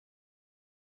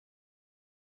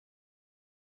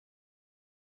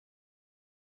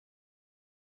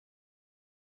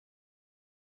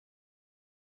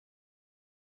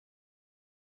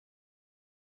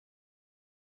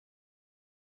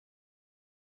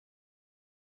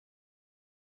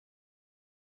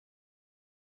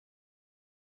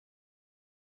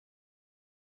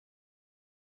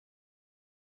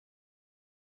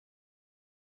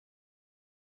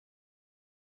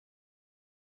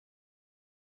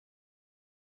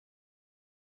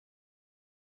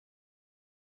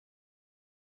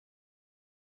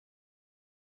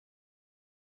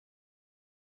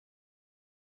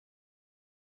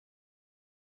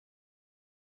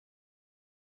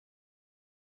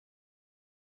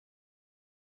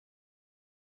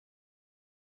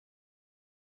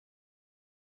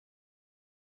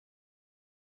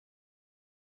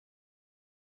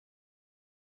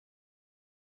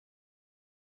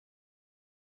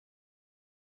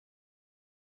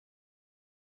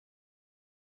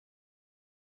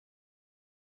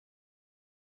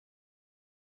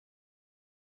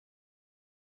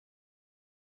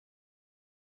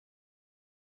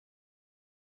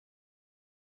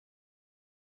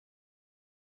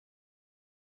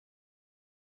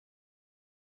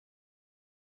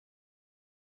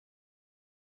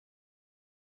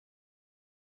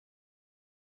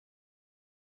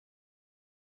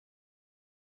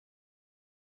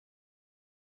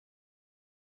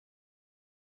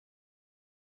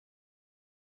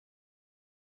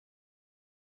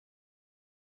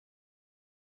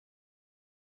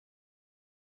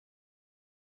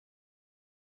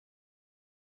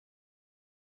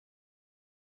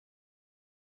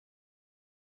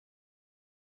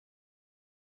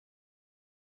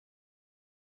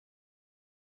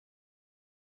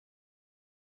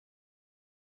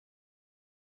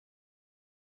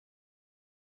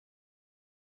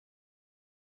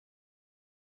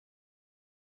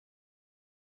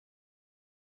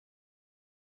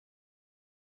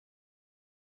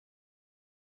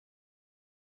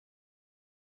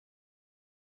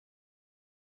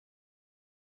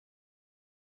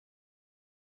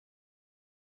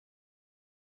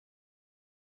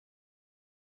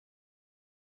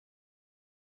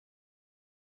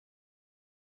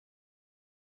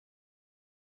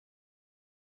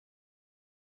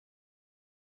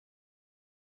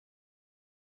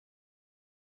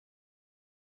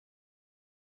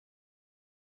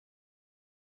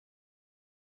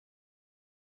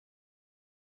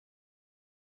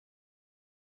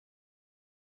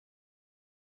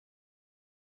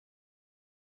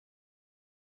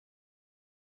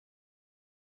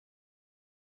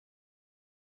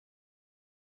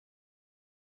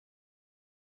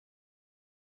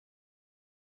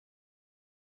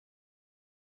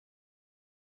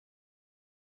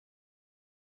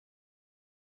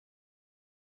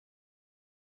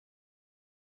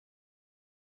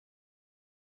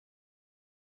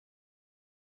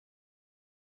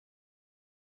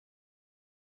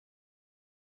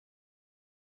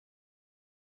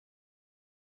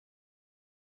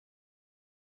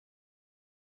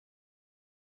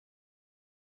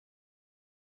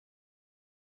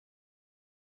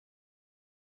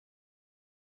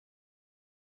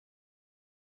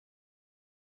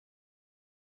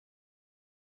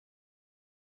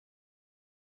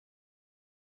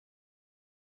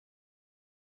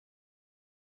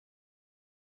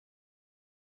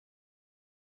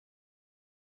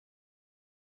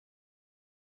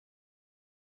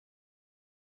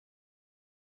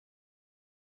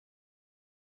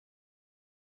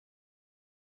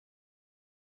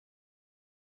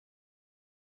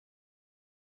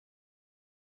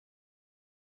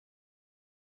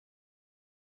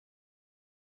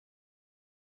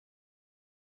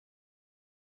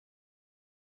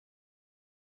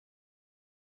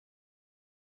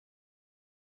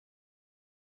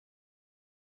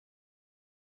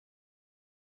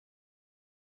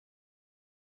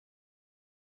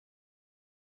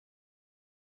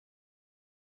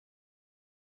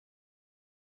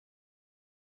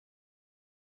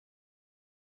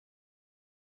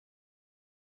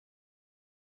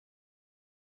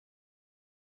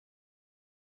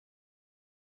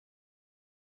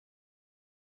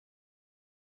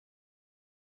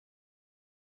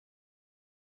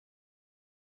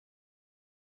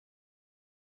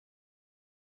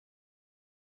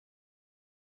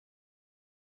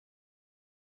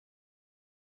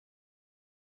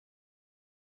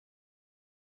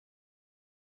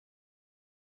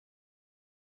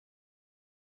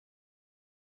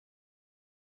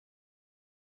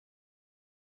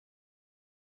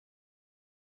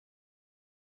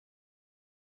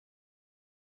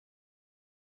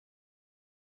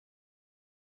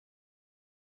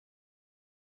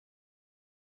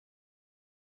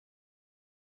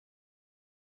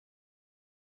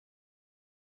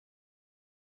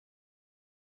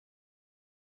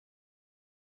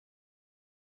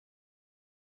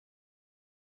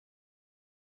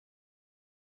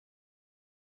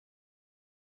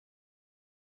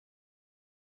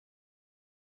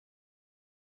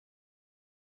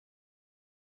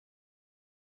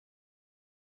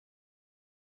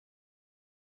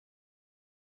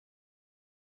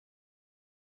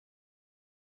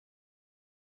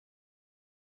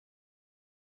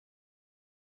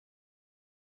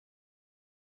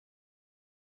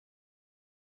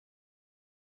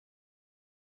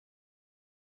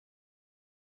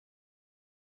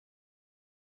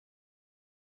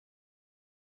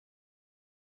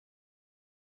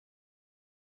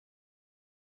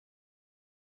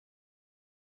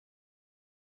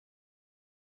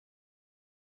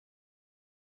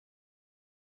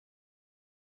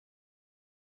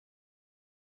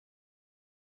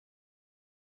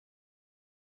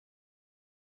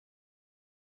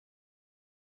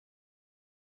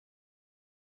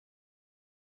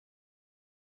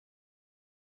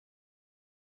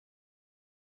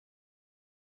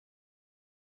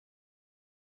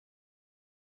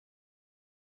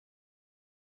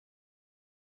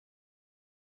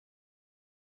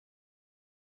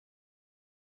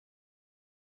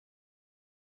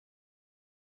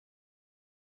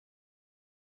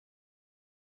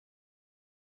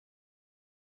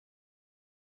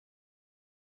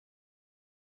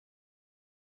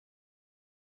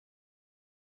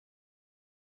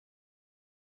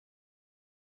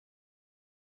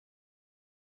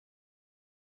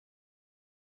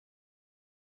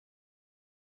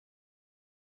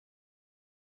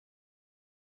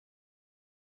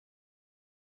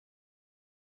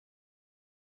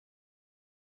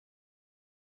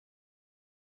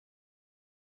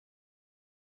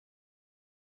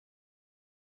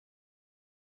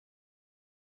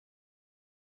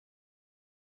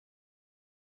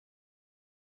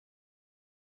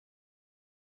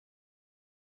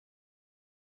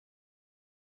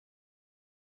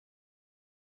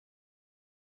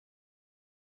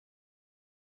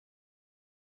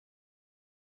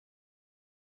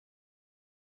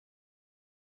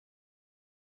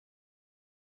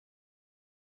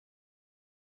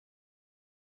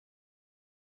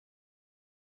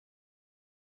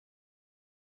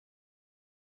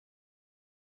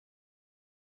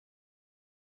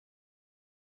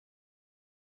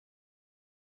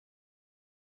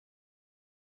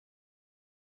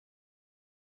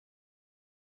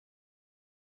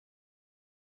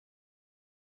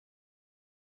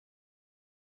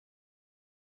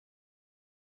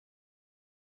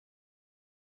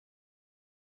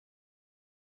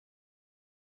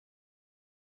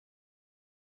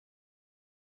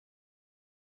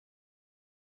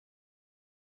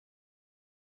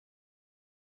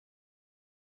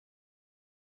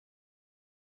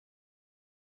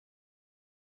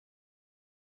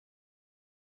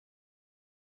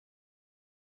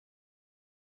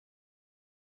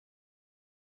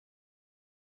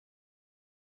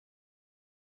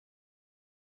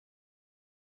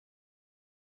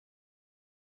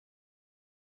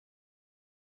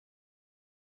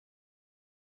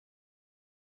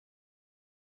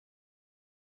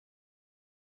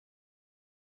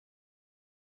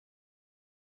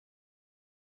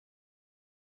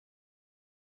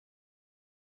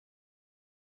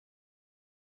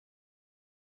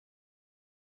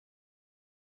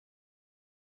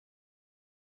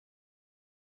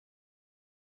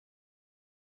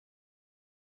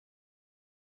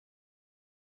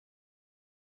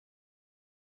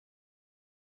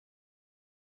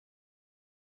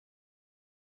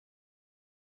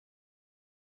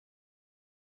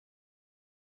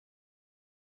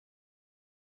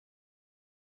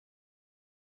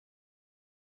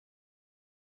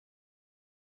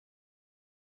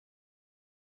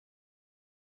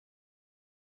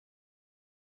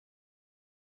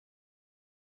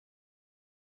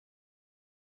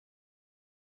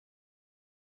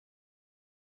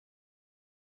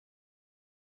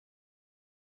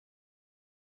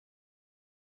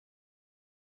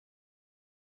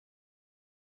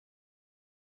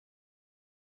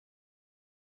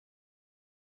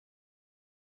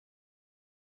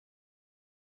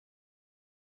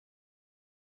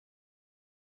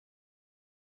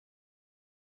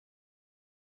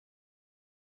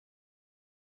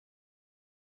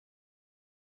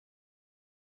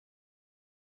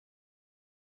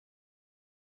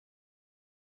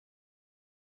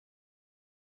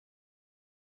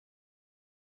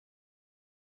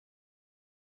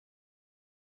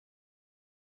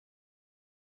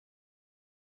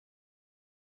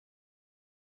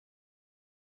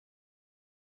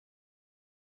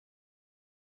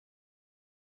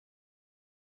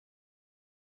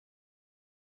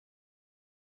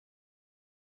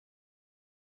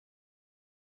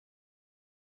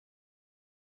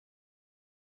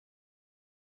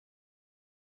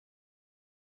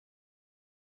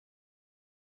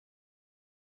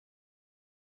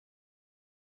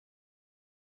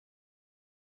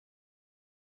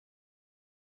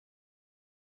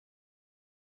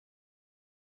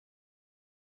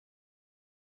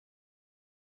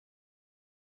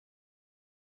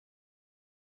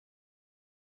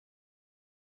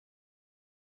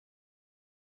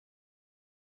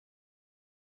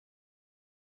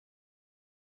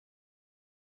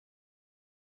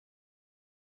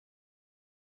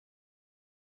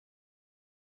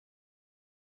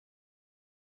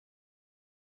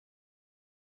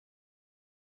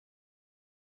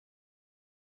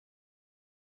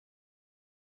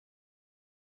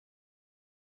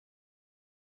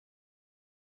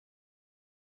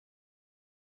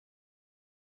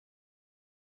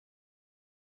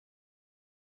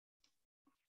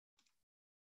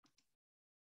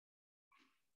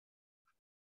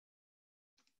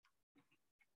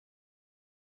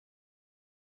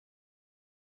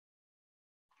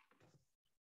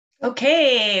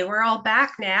 Okay, we're all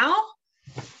back now.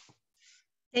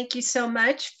 Thank you so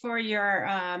much for your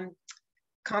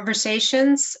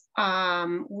conversations.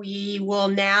 We will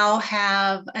now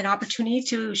have an opportunity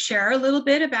to share a little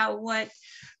bit about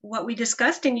what we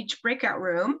discussed in each breakout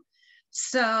room.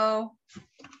 So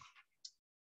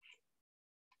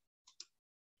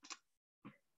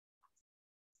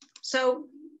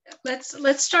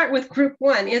let's start with group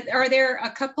one. Are there a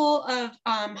couple of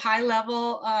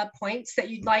high-level points that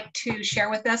you'd like to share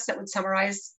with us that would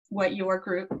summarize what your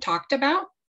group talked about?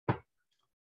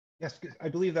 Yes, I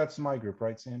believe that's my group,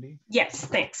 right, Sandy? Yes,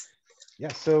 thanks.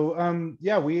 Yeah, so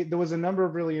there was a number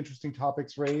of really interesting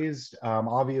topics raised.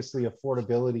 Obviously,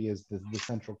 affordability is the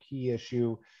central key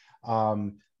issue.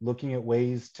 Looking at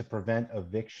ways to prevent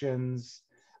evictions,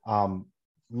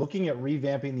 looking at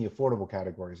revamping the affordable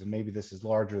categories, and maybe this is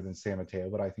larger than San Mateo,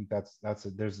 but I think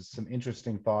there's some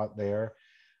interesting thought there.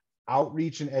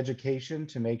 Outreach and education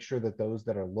to make sure that those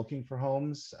that are looking for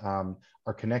homes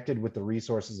are connected with the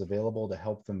resources available to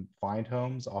help them find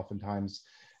homes. Oftentimes,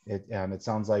 it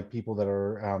sounds like people that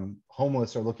are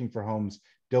homeless or looking for homes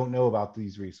don't know about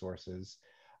these resources.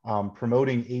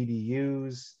 Promoting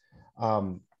ADUs,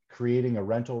 creating a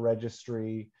rental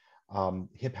registry.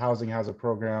 HIP Housing has a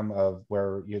program of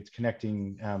where it's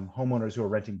connecting homeowners who are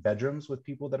renting bedrooms with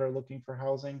people that are looking for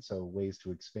housing, so ways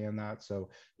to expand that. So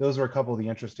those are a couple of the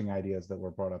interesting ideas that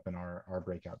were brought up in our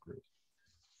breakout group.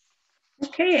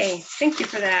 Okay, thank you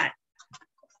for that.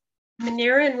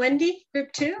 Manira and Wendy,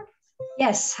 group two?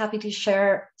 Yes, happy to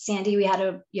share, Sandy. We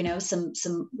had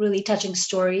some really touching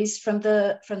stories from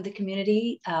the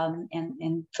community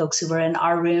and folks who were in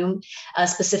our room.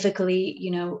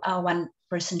 Specifically, one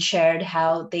person shared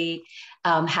how they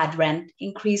had rent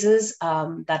increases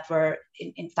that were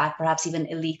in fact perhaps even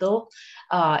illegal,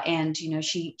 and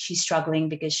she's struggling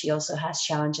because she also has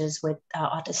challenges with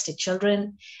autistic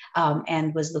children,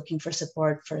 and was looking for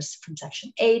support from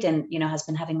Section 8, and has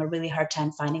been having a really hard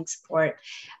time finding support.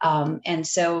 And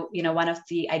so one of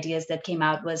the ideas that came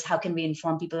out was, how can we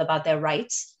inform people about their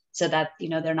rights so that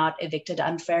they're not evicted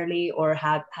unfairly or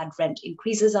had rent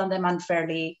increases on them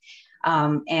unfairly.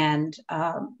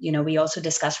 We also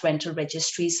discussed rental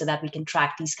registries so that we can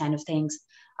track these kind of things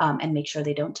and make sure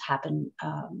they don't happen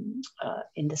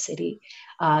in the city.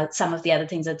 Some of the other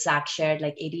things that Zach shared,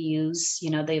 like ADUs,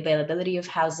 the availability of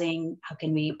housing, how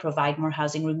can we provide more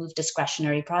housing, remove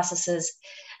discretionary processes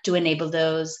to enable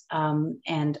those,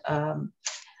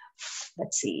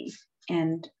 let's see.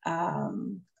 And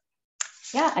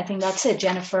yeah, I think that's it.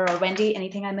 Jennifer or Wendy,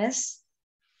 anything I miss?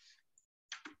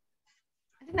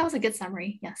 I think that was a good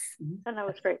summary. Yes. And that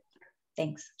was great.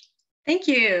 Thanks. Thank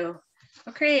you.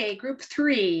 Okay, group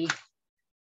three.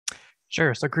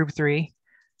 Sure. So group three,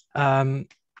 you're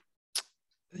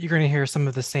going to hear some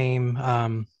of the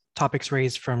same topics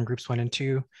raised from groups 1 and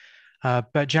 2.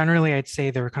 But generally, I'd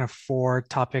say there were kind of 4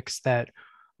 topics that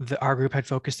our group had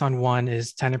focused on. One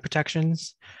is tenant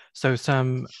protections. So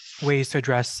some ways to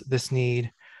address this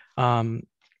need,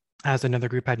 as another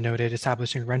group had noted,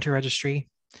 establishing a renter registry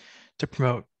to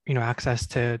promote access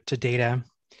to data.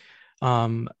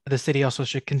 The city also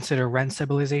should consider rent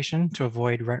stabilization to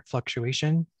avoid rent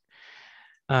fluctuation.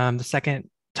 The second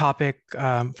topic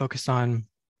focused on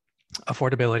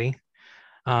affordability.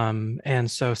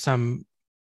 And so some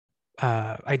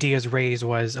ideas raised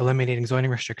was eliminating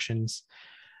zoning restrictions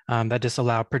that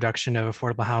disallow production of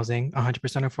affordable housing, 100%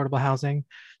 affordable housing.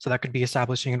 So that could be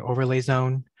establishing an overlay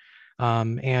zone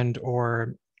and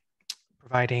or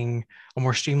providing a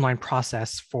more streamlined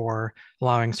process for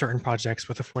allowing certain projects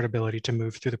with affordability to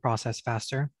move through the process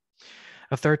faster.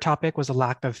 A third topic was a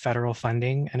lack of federal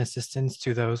funding and assistance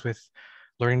to those with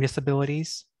learning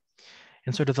disabilities.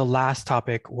 And sort of the last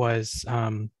topic was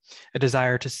a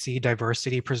desire to see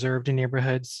diversity preserved in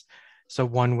neighborhoods. So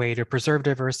one way to preserve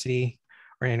diversity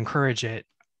or encourage it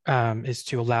is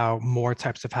to allow more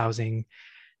types of housing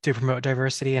to promote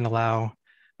diversity and allow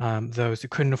those who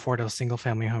couldn't afford a single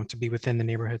family home to be within the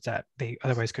neighborhoods that they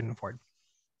otherwise couldn't afford.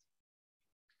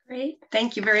 Great,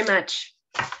 thank you very much.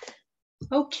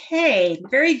 Okay,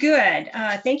 very good.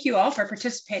 Thank you all for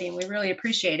participating. We really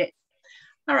appreciate it.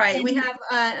 All right, we have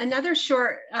another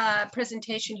short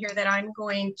presentation here that I'm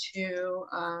going to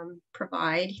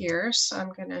provide here. So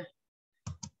I'm gonna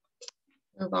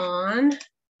move on.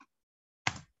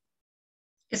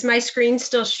 Is my screen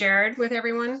still shared with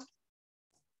everyone?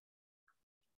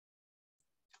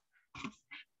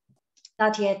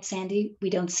 Not yet, Sandy.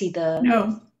 We don't see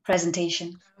the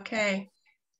presentation. Okay.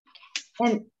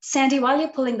 And Sandy, while you're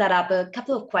pulling that up, a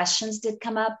couple of questions did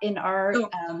come up in our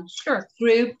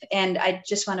group, and I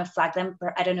just want to flag them.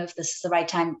 I don't know if this is the right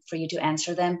time for you to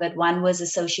answer them, but one was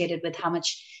associated with how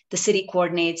much the city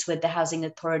coordinates with the Housing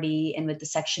Authority and with the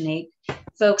Section 8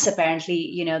 folks. Apparently,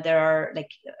 you know, there are,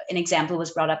 like, an example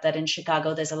was brought up that in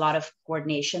Chicago, there's a lot of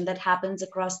coordination that happens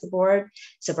across the board.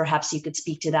 So perhaps you could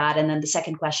speak to that. And then the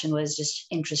second question was just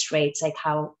interest rates, like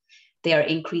how they are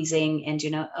increasing and, you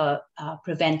know,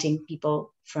 preventing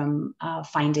people from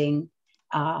finding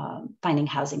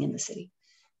housing in the city.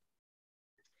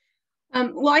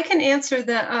 Well, I can answer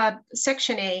the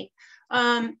Section 8.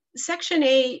 Section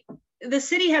 8, the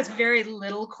city has very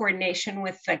little coordination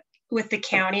with the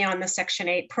county on the Section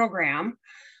 8 program.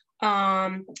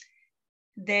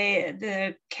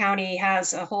 The county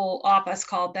has a whole office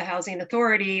called the Housing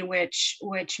Authority, which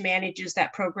manages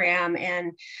that program,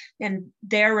 and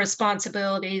their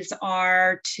responsibilities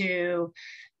are to,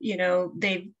 you know,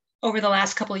 over the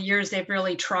last couple of years, they've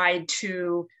really tried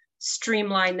to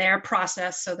streamline their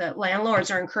process so that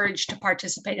landlords are encouraged to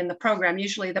participate in the program.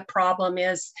 Usually the problem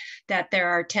is that there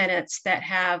are tenants that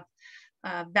have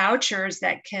vouchers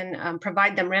that can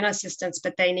provide them rent assistance,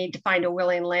 but they need to find a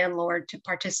willing landlord to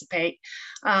participate.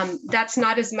 That's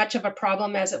not as much of a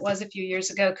problem as it was a few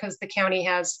years ago, because the county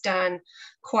has done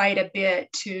quite a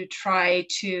bit to try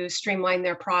to streamline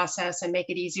their process and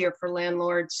make it easier for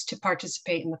landlords to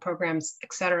participate in the programs,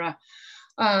 et cetera.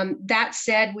 That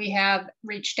said, we have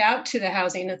reached out to the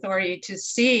Housing Authority to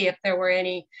see if there were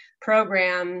any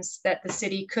programs that the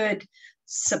city could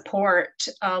support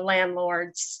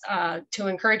landlords to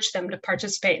encourage them to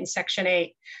participate in Section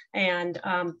 8. And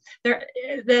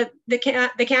the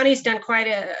county's done quite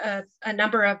a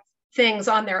number of things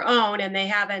on their own, and they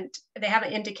haven't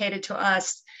indicated to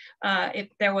us if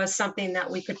there was something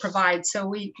that we could provide. So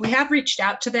we have reached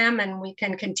out to them, and we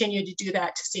can continue to do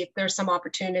that to see if there's some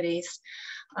opportunities.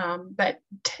 But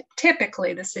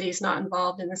typically the city's not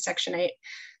involved in the Section 8.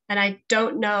 And I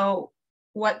don't know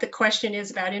what the question is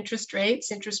about interest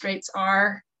rates. Interest rates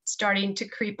are starting to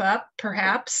creep up,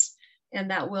 perhaps,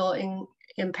 and that will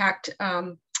impact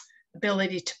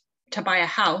ability to buy a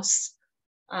house.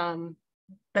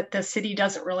 But the city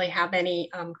doesn't really have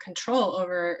any control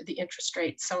over the interest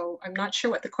rate. So I'm not sure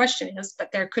what the question is,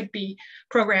 but there could be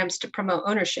programs to promote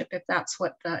ownership if that's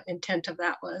what the intent of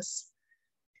that was.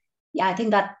 Yeah, I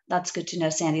think that's good to know,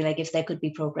 Sandy, like if there could be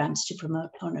programs to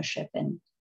promote ownership, and,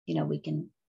 you know, we can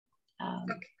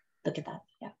look at that.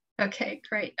 Yeah. Okay,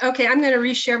 great. Okay, I'm going to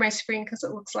reshare my screen because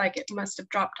it looks like it must have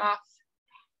dropped off.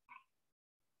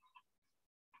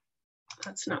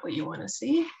 That's not what you want to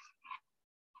see.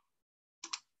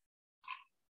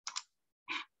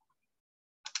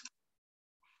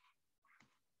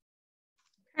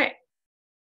 Okay.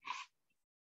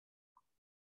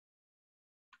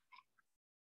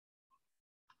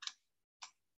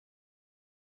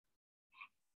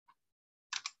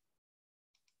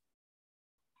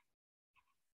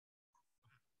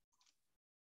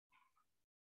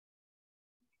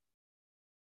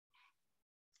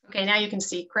 Okay, now you can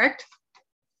see, correct?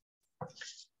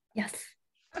 Yes.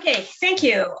 Okay, thank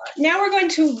you. Now we're going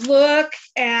to look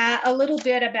at a little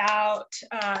bit about,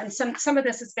 and some of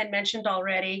this has been mentioned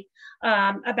already,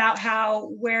 about how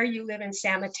where you live in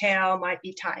San Mateo might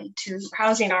be tied to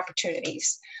housing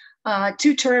opportunities.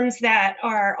 Two terms that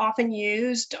are often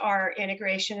used are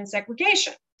integration and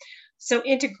segregation. So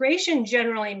integration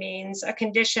generally means a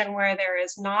condition where there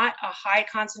is not a high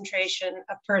concentration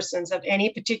of persons of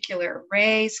any particular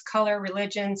race, color,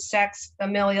 religion, sex,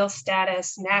 familial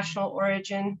status, national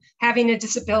origin, having a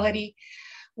disability,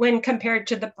 when compared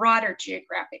to the broader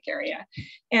geographic area.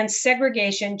 And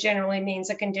segregation generally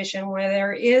means a condition where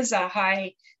there is a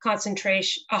higher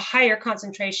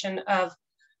concentration of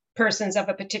persons of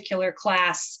a particular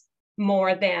class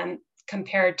more than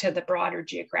compared to the broader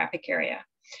geographic area.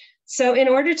 So in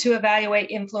order to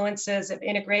evaluate influences of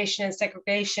integration and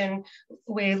segregation,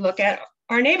 we look at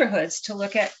our neighborhoods to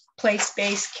look at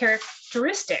place-based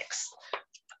characteristics.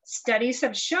 Studies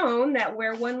have shown that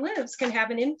where one lives can have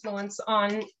an influence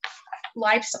on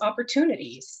life's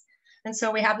opportunities. And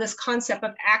so we have this concept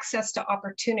of access to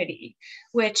opportunity,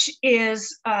 which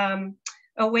is a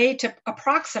way to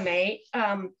approximate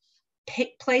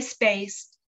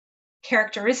place-based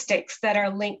characteristics that are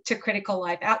linked to critical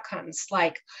life outcomes,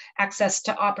 like access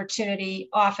to opportunity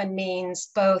often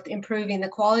means both improving the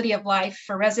quality of life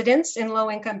for residents in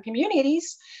low-income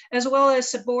communities, as well as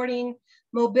supporting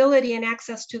mobility and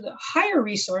access to the higher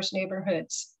resource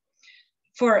neighborhoods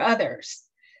for others.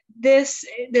 This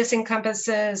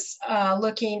encompasses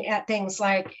looking at things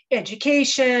like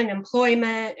education,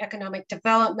 employment, economic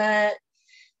development,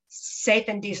 safe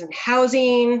and decent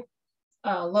housing,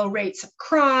 low rates of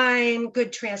crime,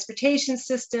 good transportation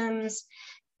systems,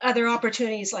 other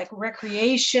opportunities like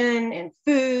recreation and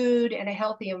food and a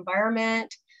healthy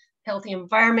environment. Healthy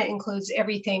environment includes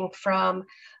everything from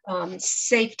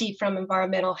safety from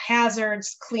environmental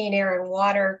hazards, clean air and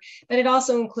water, but it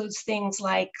also includes things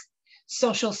like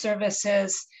social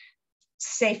services,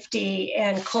 safety,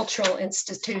 and cultural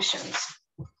institutions.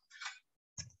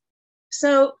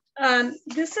 So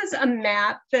this is a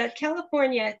map. The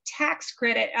California Tax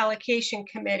Credit Allocation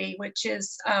Committee, which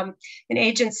is an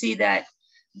agency that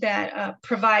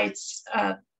provides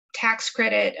tax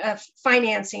credit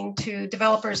financing to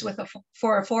developers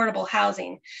for affordable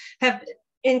housing, have,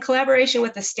 in collaboration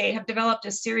with the state, have developed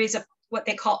a series of what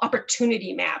they call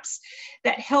opportunity maps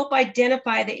that help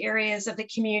identify the areas of the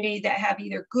community that have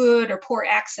either good or poor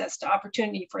access to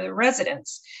opportunity for the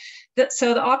residents.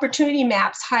 So the opportunity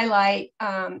maps highlight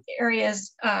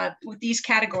areas with these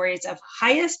categories of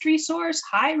highest resource,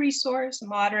 high resource,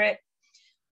 moderate,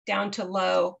 down to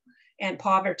low, and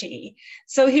poverty.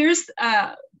 So here's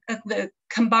the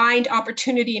combined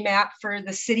opportunity map for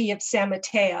the city of San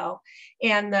Mateo.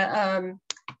 And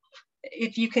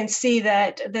if you can see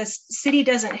that the city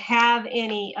doesn't have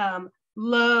any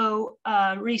low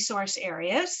resource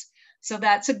areas, so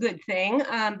that's a good thing.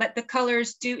 But the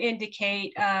colors do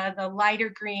indicate the lighter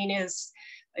green is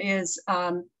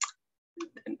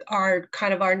our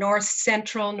kind of our north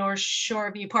central, North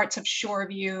Shoreview, parts of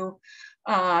Shoreview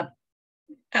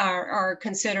are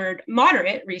considered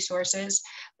moderate resources,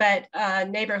 but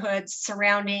neighborhoods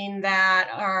surrounding that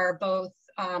are both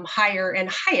higher and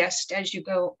highest as you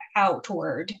go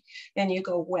outward and you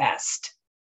go west.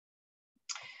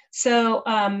 So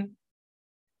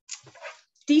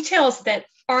details that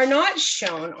are not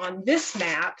shown on this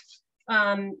map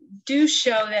do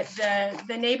show that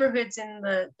the neighborhoods in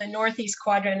the northeast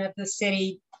quadrant of the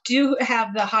city do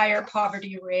have the higher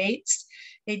poverty rates.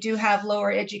 They do have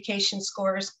lower education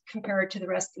scores compared to the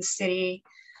rest of the city,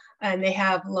 and they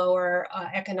have lower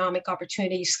economic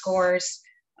opportunity scores.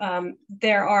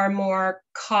 There are more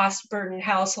cost burdened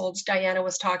households. Diana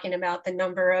was talking about the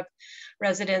number of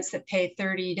residents that pay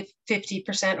 30 to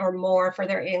 50% or more for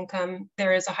their income.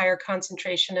 There is a higher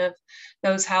concentration of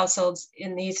those households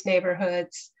in these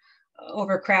neighborhoods.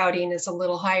 Overcrowding is a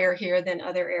little higher here than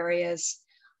other areas.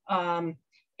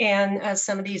 And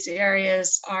some of these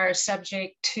areas are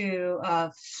subject to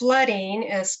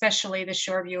flooding, especially the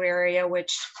Shoreview area,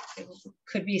 which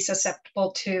could be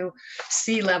susceptible to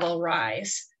sea level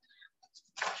rise.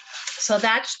 So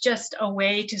that's just a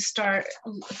way to start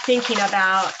thinking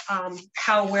about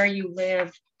how where you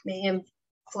live may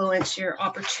influence your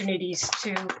opportunities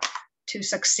to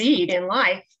succeed in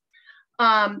life.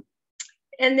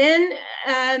 And then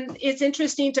it's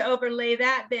interesting to overlay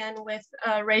that then with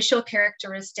racial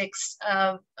characteristics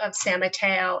of San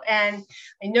Mateo. And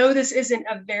I know this isn't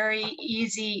a very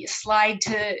easy slide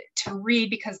to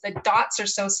read because the dots are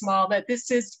so small, but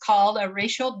this is called a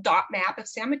racial dot map of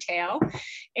San Mateo.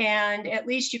 And at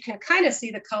least you can kind of see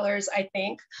the colors, I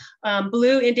think.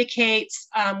 Blue indicates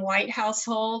white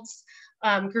households,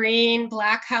 green,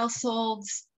 black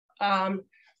households,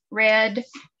 red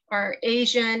are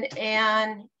Asian,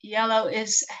 and yellow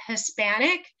is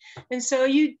Hispanic. And so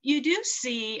you do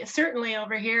see, certainly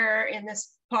over here in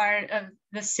this part of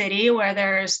the city where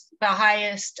there's the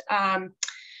highest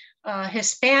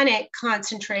Hispanic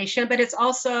concentration, but it's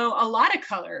also a lot of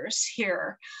colors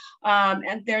here.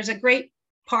 And there's a great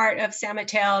part of San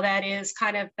Mateo that is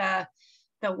kind of the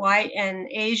white and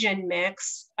Asian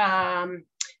mix.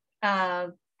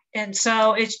 And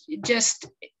so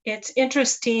it's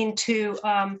interesting to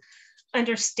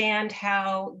understand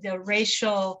how the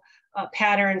racial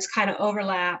patterns kind of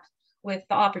overlap with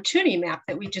the opportunity map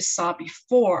that we just saw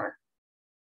before.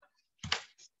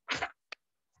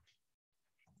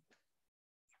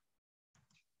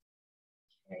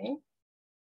 Okay.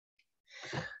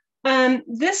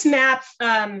 This map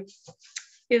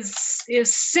is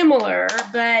similar,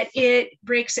 but it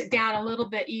breaks it down a little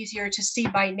bit easier to see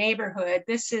by neighborhood.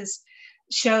 This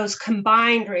shows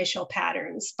combined racial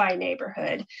patterns by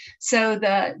neighborhood. So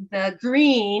the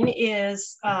green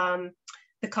is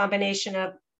the combination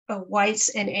of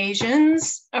whites and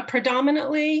Asians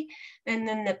predominantly, and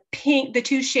then the pink, the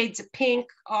two shades of pink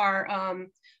are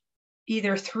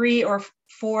either 3 or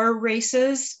 4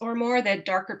 races or more. The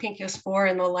darker pink is 4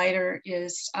 and the lighter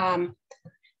is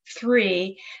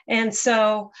 3. And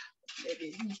so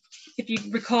if you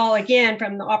recall again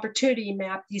from the opportunity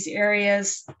map, these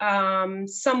areas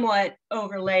somewhat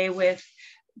overlay with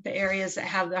the areas that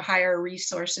have the higher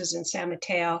resources in San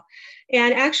Mateo.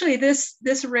 And actually this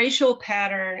racial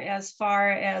pattern as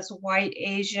far as white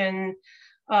Asian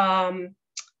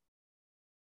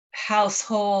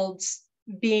households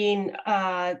being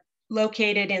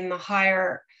located in the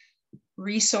higher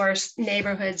resource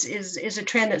neighborhoods is a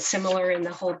trend that's similar in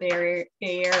the whole Bay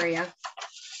Area.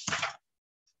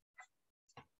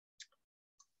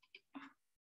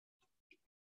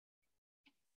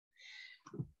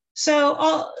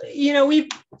 So,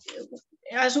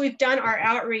 as we've done our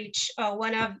outreach,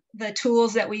 one of the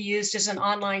tools that we used is an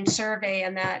online survey,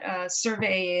 and that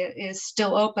survey is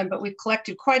still open, but we've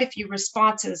collected quite a few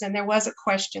responses. And there was a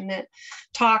question that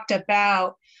talked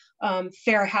about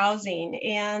fair housing.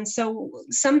 And so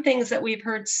some things that we've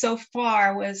heard so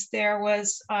far was there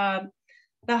was the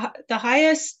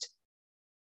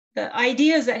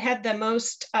ideas that had the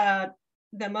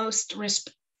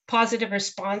most positive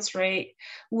response rate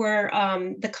were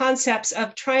the concepts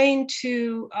of trying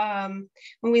to,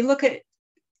 when we look at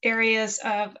areas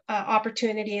of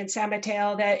opportunity in San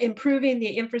Mateo, that improving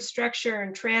the infrastructure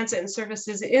and transit and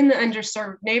services in the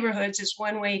underserved neighborhoods is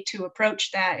one way to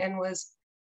approach that, and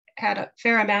had a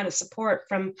fair amount of support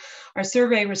from our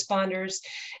survey responders.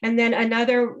 And then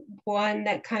another one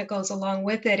that kind of goes along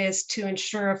with it is to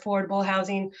ensure affordable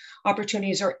housing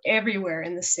opportunities are everywhere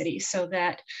in the city, so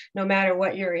that no matter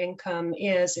what your income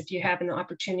is, if you have an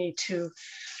opportunity to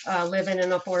live in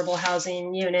an affordable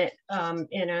housing unit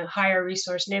in a higher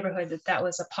resource neighborhood, that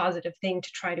was a positive thing to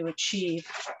try to achieve.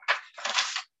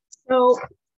 So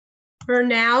we're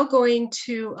now going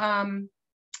to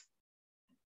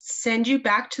send you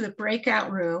back to the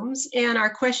breakout rooms. And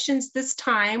our questions this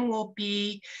time will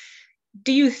be,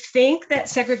 do you think that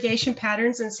segregation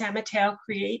patterns in San Mateo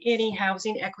create any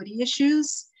housing equity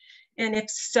issues? And if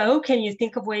so, can you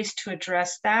think of ways to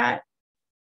address that?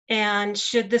 And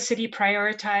should the city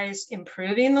prioritize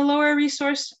improving the lower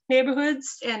resource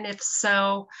neighborhoods? And if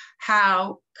so,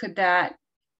 how could that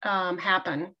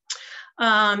happen?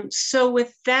 So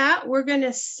with that, we're going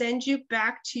to send you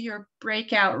back to your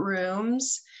breakout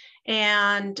rooms.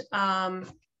 And I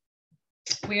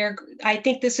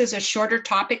think this is a shorter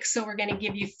topic, so we're going to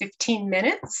give you 15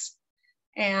 minutes.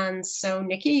 And so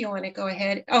Nikki, you want to go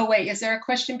ahead? Oh, wait, is there a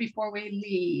question before we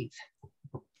leave?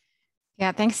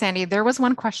 Yeah, thanks, Sandy. There was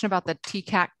one question about the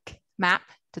TCAC map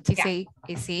to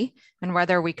TCAC and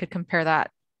whether we could compare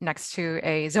that next to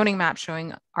a zoning map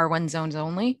showing R1 zones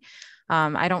only.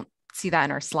 I don't see that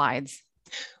in our slides.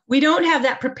 We don't have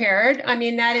that prepared. I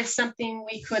mean, that is something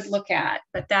we could look at,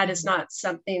 but that is not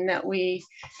something that we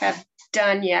have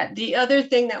done yet. The other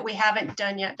thing that we haven't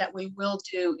done yet that we will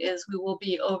do is we will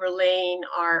be overlaying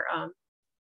our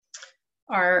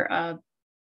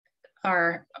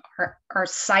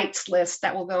sites list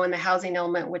that will go in the housing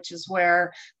element, which is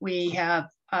where we have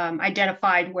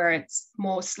identified where it's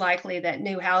most likely that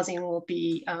new housing will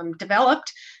be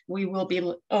developed. We will be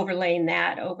overlaying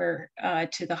that over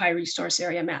to the high resource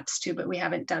area maps too, but we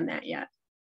haven't done that yet.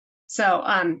 So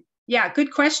yeah,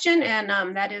 good question.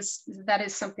 And that is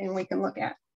something we can look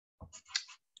at.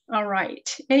 All right,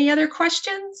 any other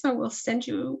questions? I will send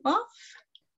you off.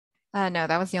 No,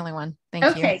 that was the only one. Thank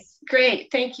you. Okay, great,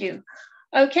 thank you.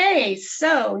 Okay,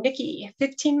 so Nikki,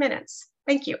 15 minutes.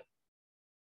 Thank you.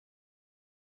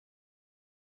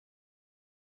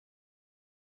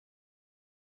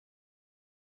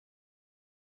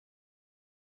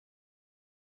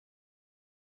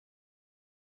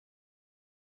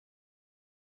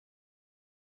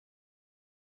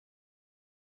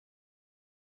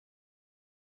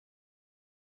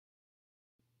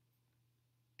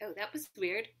 Oh, that was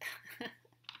weird.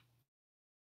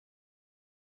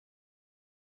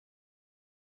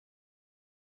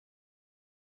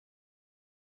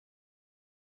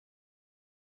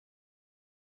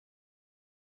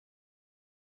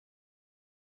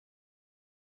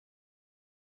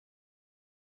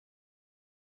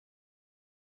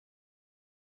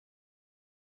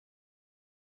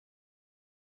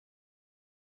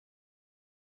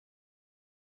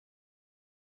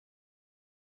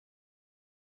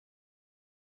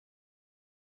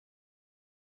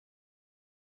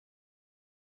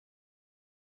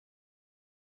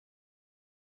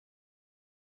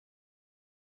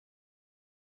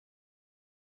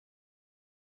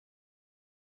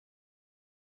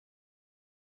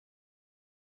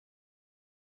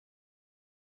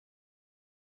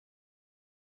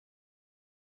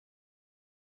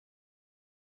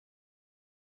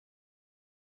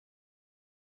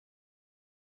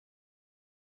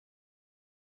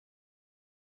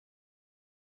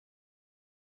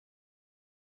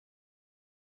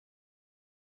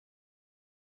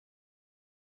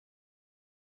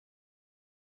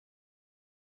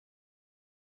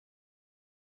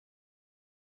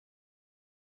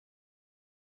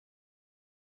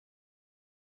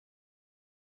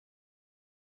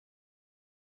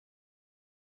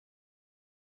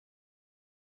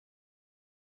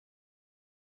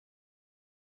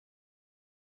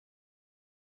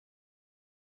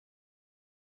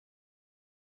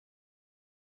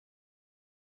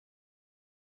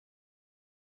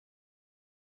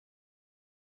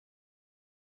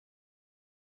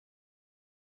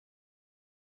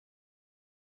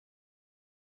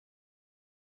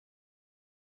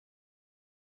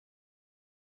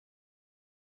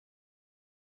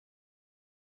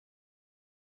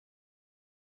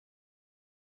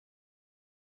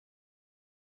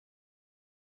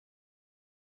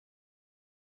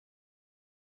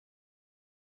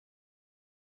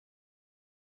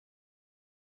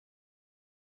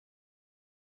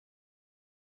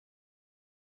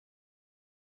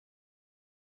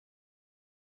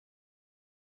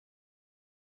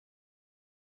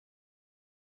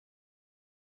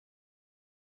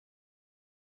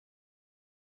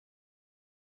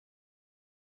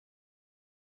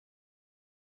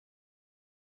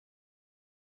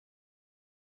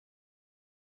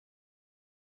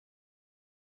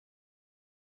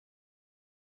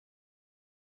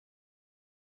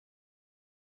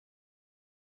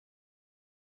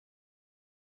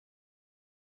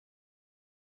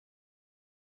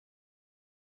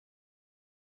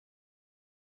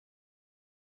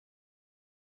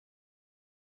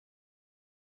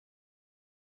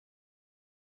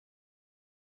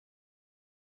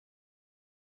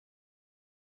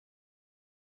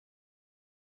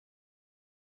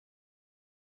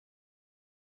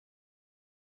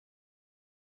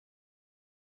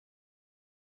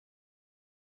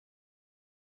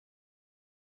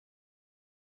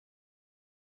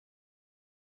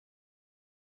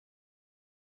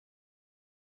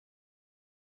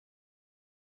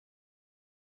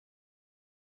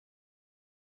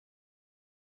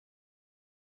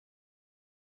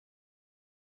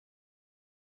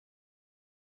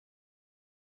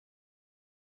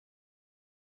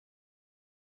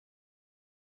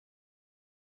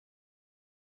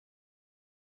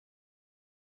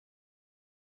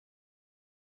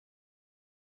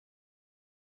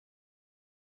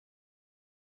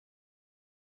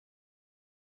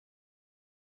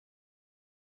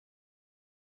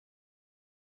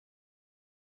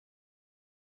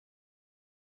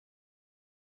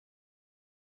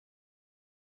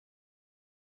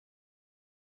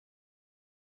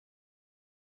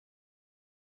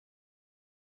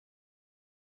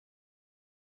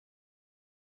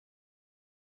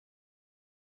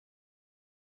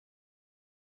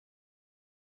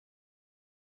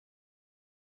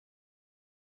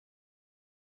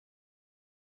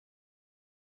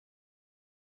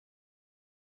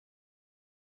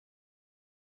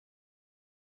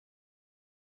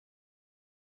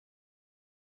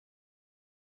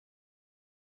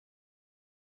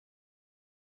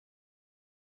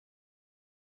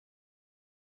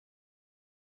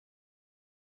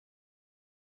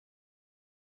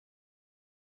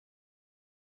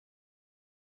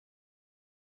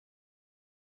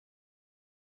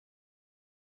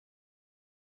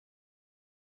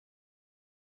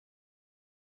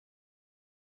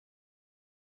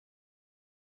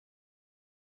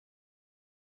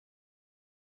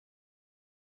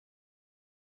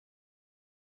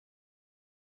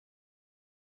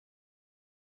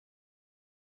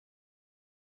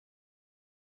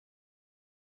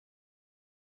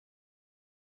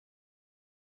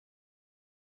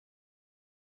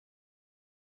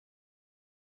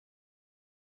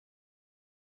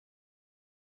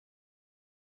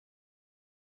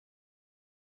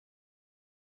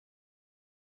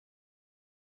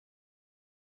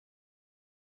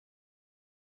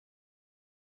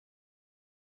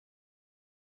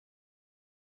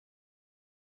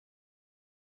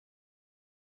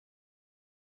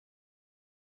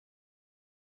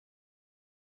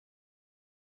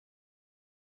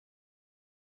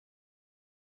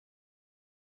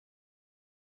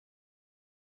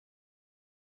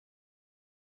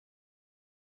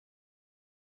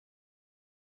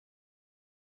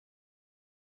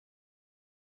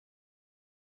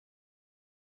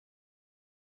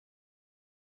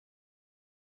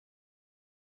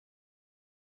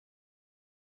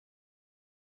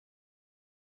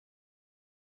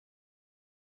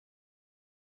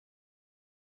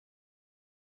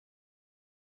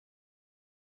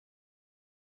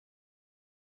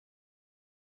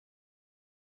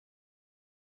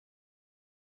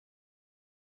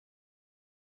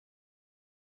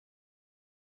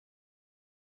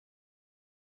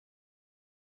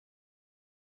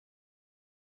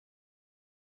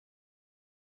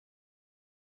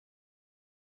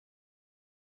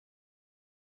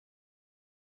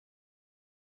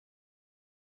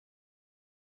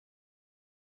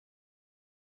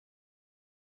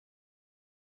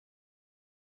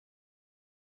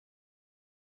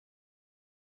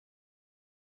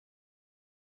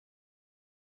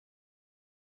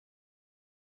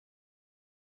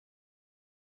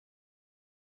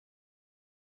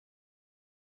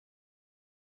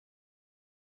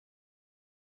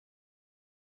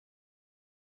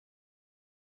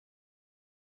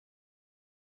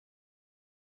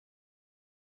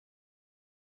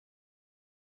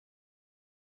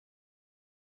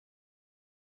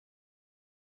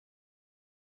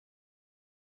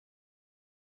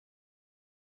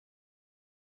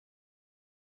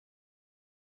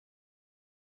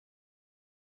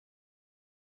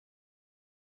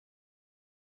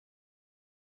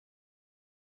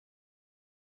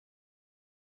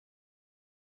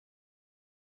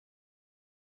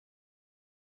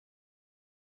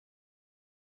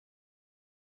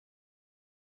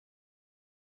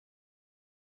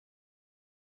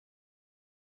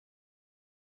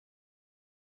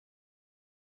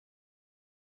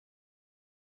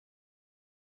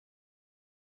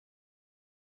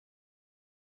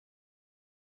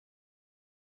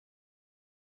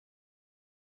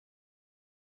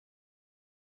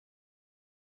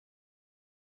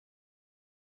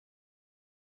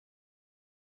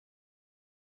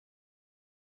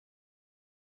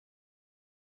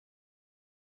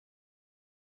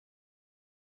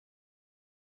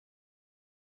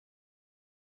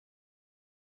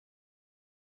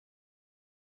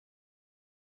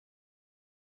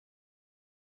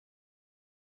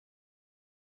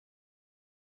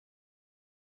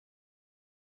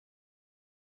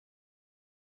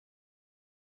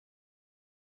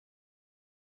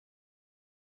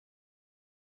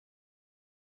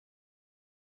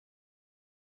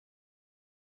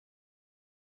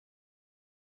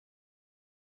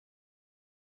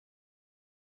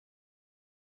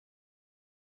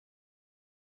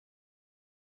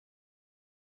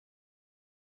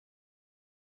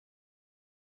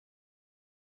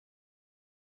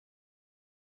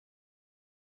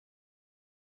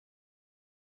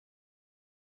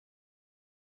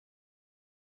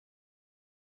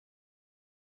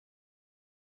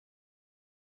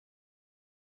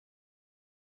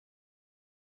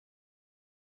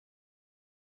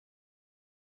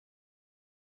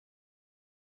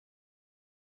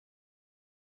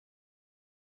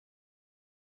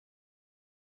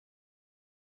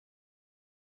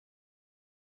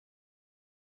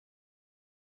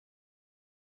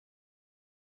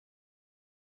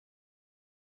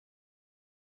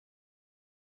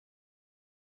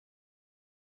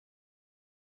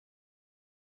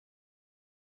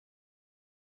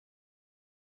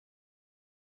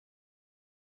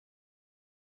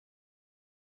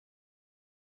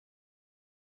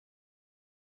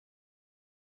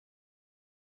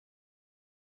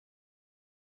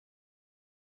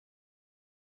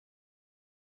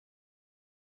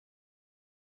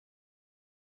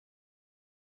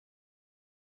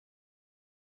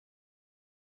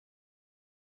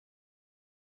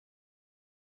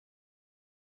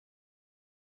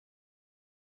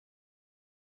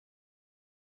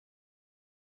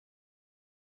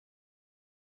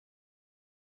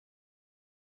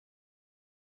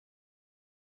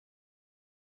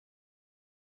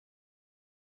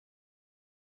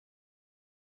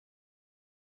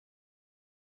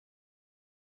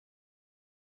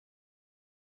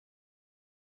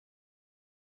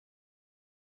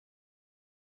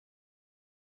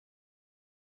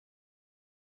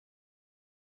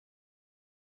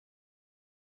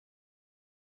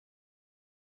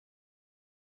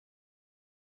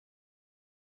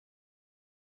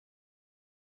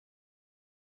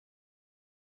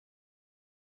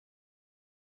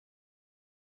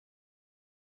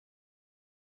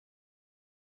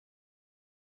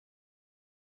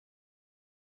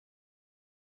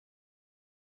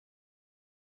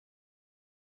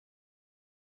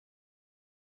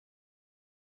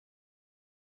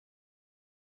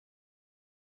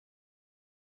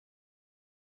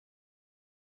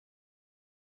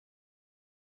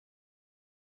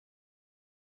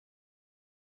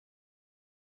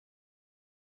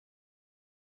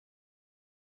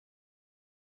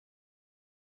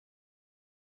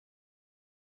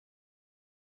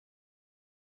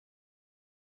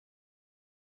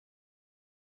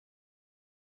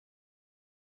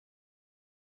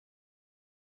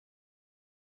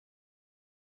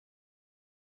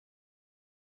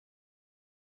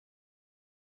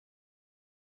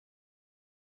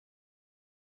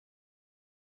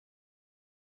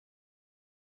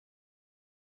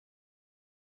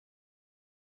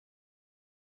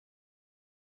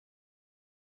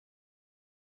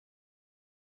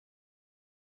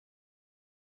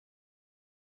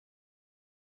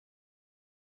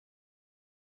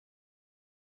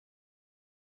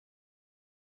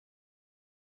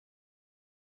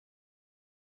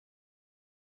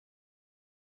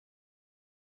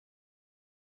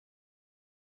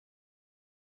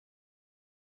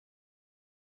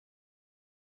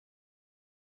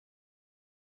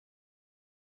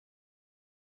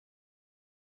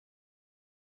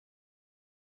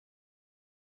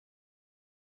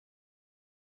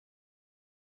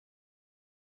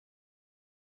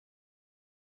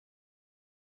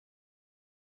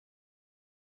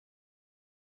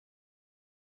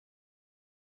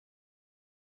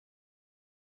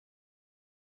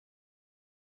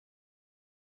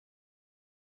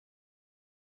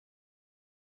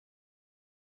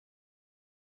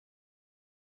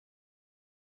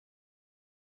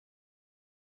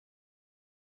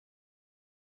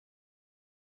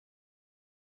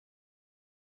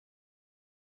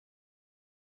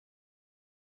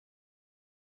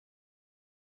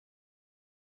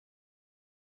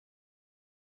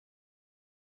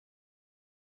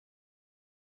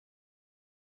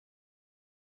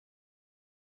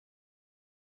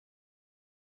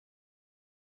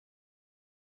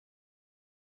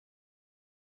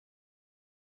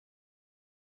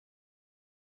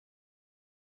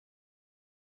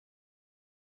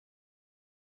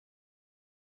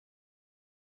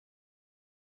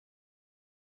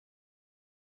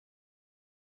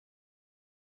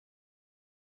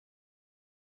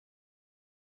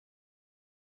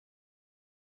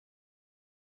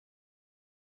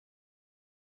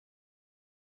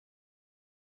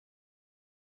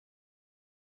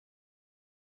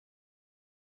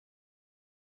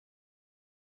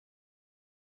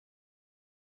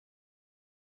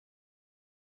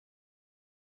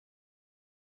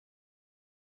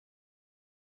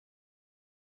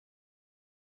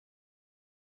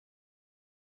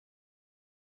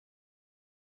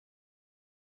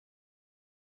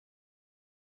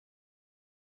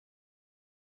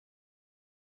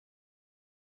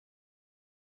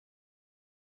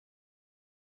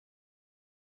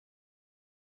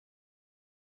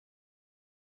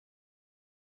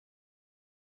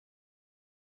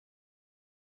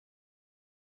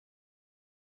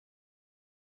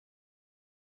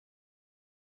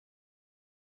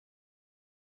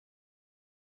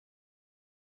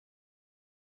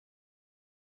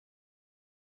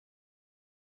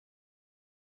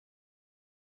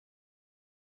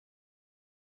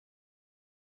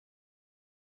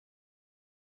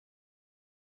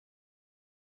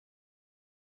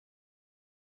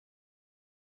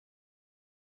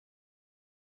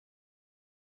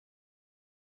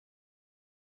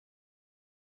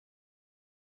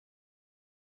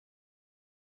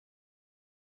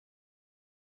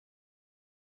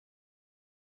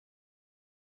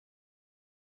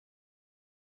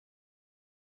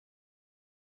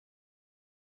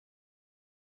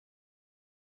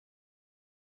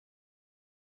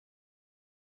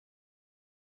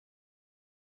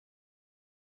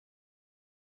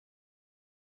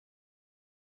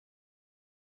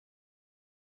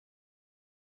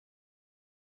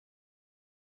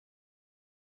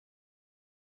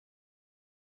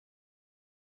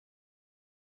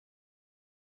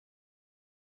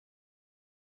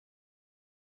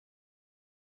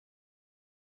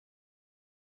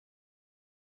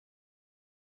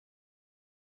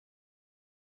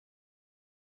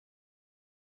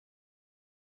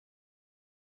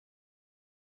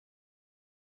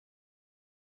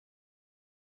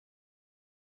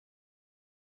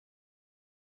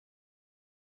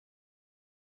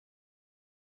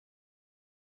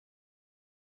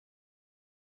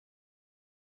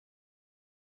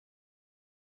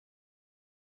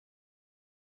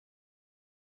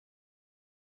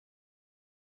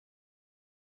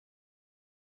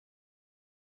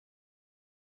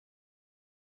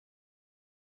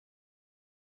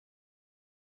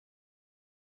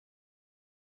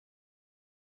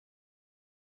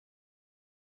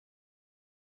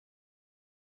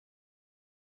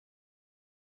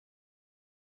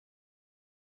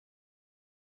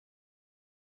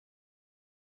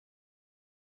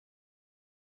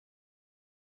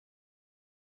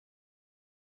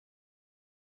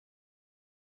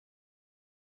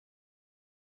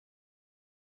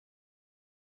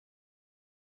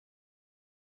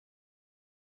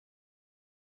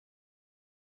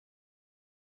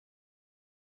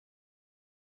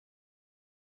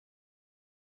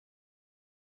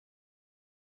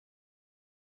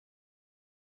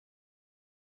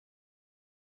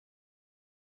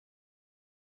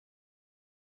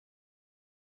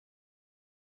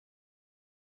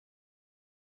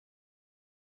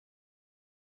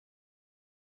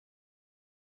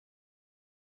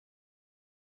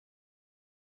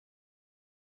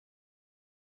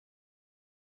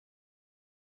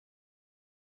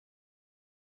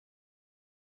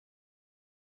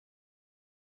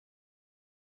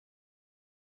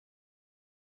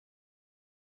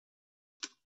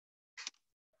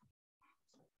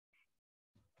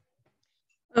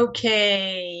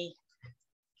 Okay.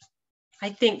 I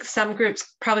think some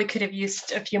groups probably could have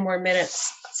used a few more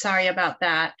minutes. Sorry about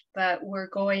that, but we're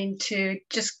going to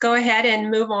just go ahead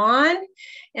and move on,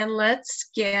 and let's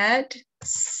get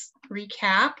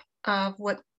recap of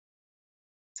what,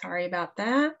 sorry about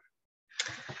that,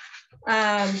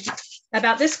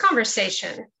 about this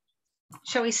conversation.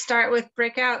 Shall we start with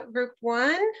breakout group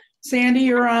 1? Sandy,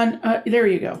 you're on. There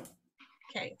you go.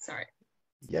 Okay, sorry.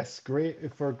 Yes,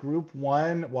 great. For group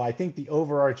 1, well, I think the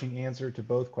overarching answer to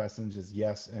both questions is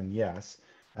yes and yes.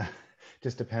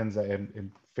 Just depends,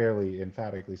 and fairly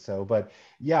emphatically so. But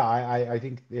yeah, I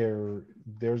think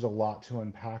there's a lot to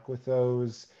unpack with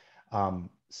those.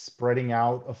 Spreading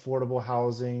out affordable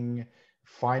housing,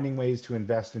 finding ways to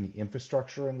invest in the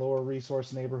infrastructure in lower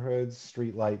resource neighborhoods,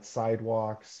 streetlights,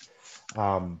 sidewalks.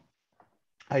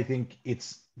 I think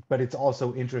but it's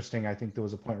also interesting. I think there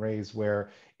was a point raised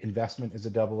where investment is a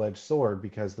double-edged sword,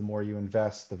 because the more you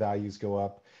invest, the values go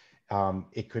up.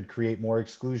 It could create more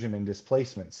exclusion and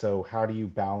displacement. So how do you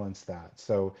balance that?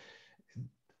 So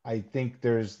I think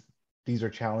these are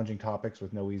challenging topics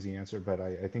with no easy answer, but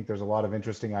I think there's a lot of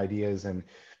interesting ideas, and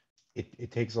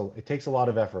it takes a lot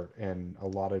of effort and a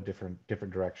lot of different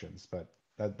directions. But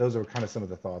those are kind of some of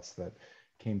the thoughts that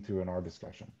came through in our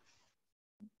discussion.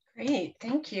 Great,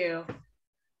 thank you.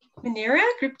 Manira,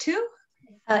 group 2?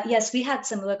 Yes, we had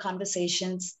similar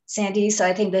conversations, Sandy. So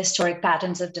I think the historic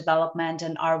patterns of development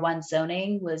and R1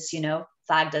 zoning was,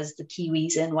 flagged as the key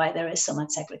reason why there is so much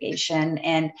segregation.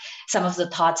 And some of the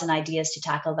thoughts and ideas to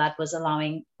tackle that was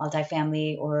allowing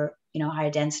multifamily or higher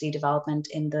density development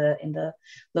in the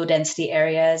low density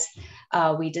areas.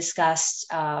 We discussed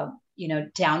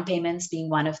down payments being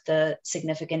one of the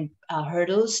significant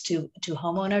hurdles to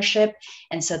home ownership.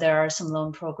 And so there are some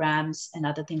loan programs and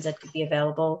other things that could be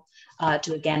available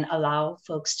to, again, allow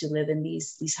folks to live in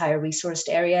these higher resourced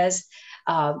areas.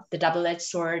 The double-edged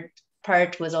sword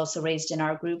part was also raised in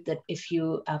our group, that if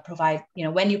you provide,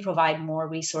 when you provide more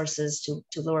resources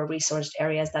to lower resourced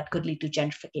areas, that could lead to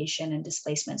gentrification and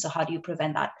displacement. So how do you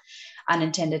prevent that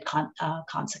unintended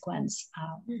consequence?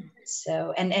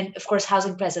 So, and of course,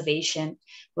 housing preservation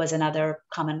was another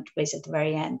comment raised at the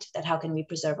very end, that how can we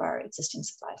preserve our existing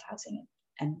supply of housing?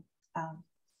 And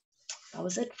that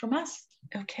was it from us.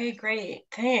 Okay, great,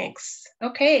 thanks.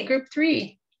 Okay, group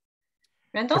 3.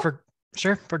 Randall?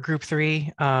 Sure, for group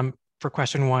 3, for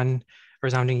question 1,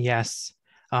 resounding yes,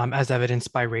 as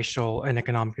evidenced by racial and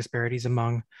economic disparities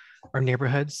among our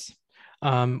neighborhoods.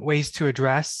 Ways to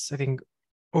address, I think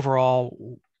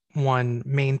overall, one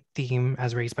main theme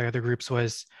as raised by other groups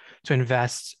was to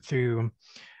invest through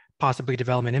possibly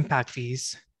development impact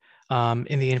fees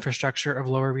in the infrastructure of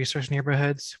lower resource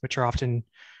neighborhoods, which are often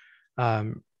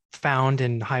found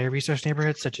in higher resource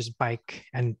neighborhoods, such as bike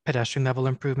and pedestrian level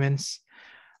improvements,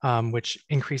 which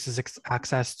increases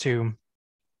access to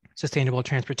sustainable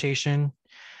transportation.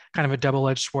 Kind of a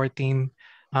double-edged sword theme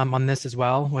on this as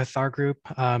well with our group.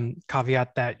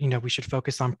 Caveat that we should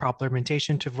focus on proper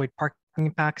implementation to avoid parking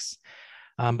impacts,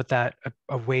 but that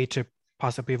a way to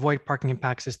possibly avoid parking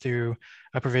impacts is through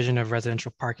a provision of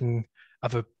residential parking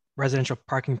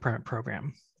permit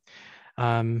program.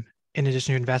 In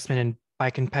addition to investment in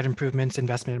bike and ped improvements,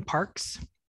 investment in parks,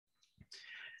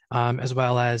 as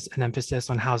well as an emphasis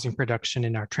on housing production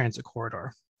in our transit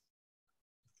corridor.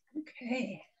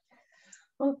 Okay,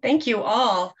 well, thank you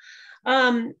all.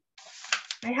 I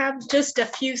have just a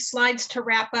few slides to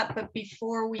wrap up, but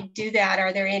before we do that,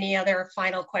 are there any other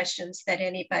final questions that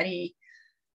anybody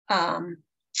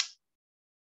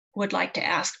would like to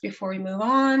ask before we move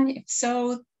on? If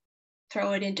so,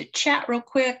 throw it into chat real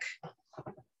quick.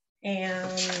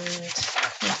 And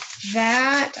with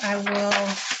that, I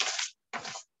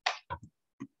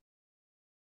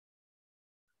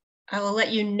will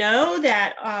let you know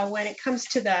that when it comes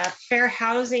to the fair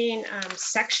housing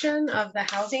section of the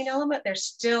housing element, there's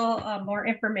still more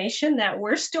information that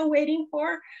we're still waiting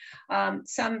for.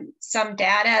 Some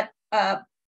data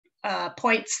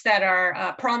points that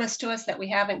are promised to us that we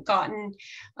haven't gotten,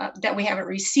 that we haven't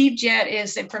received yet,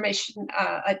 is information,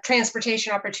 a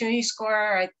transportation opportunity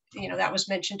score. That was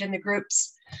mentioned in the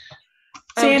groups.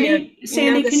 Sandy,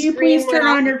 Sandy, can you please turn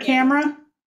on your camera?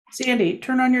 Sandy,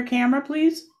 turn on your camera,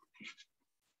 please.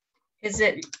 Is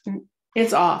it?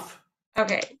 It's off.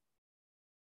 Okay.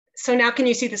 So now can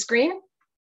you see the screen?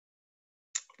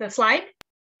 The slide?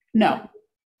 No.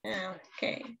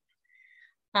 Okay.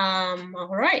 All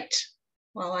right.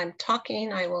 While I'm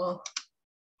talking, I will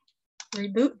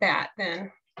reboot that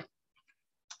then.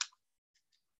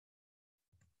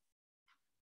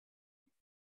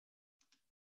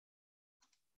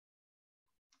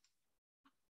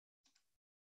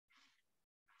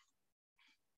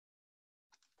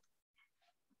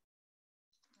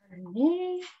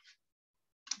 me.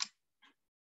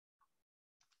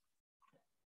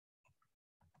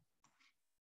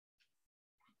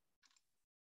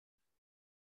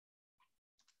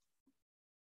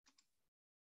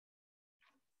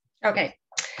 Okay,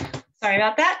 sorry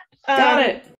about that. Got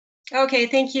it. Okay,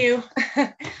 thank you.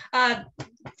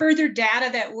 Further data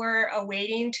that we're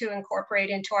awaiting to incorporate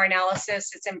into our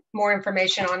analysis is more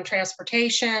information on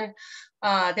transportation.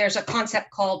 There's a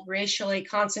concept called racially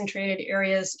concentrated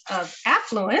areas of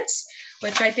affluence,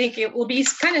 which I think it will be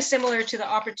kind of similar to the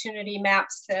opportunity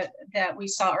maps that we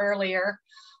saw earlier.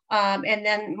 And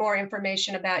then more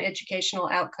information about educational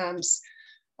outcomes.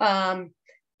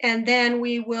 And then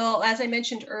we will, as I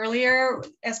mentioned earlier,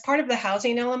 as part of the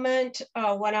housing element,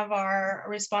 one of our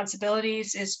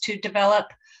responsibilities is to develop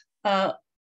a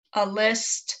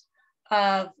list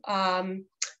of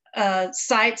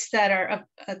sites that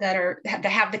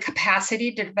have the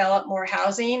capacity to develop more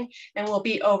housing, and we'll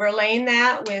be overlaying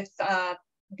that with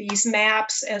these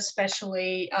maps,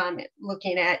 especially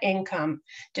looking at income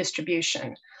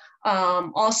distribution.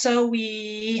 Also,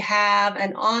 we have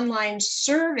an online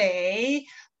survey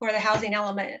for the housing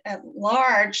element at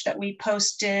large that we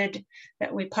posted,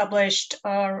 that we published,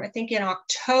 I think in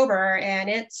October, and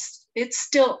it's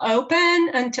still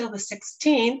open until the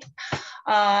 16th,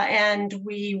 and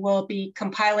we will be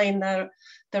compiling the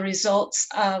results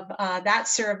of that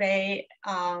survey,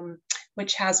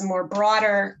 which has more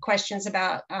broader questions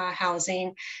about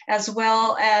housing, as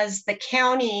well as the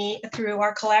county, through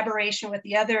our collaboration with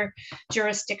the other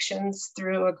jurisdictions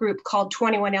through a group called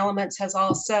 21 Elements, has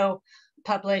also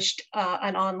published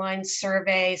an online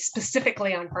survey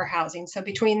specifically on fair housing. So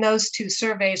between those two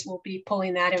surveys, we'll be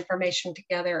pulling that information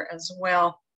together as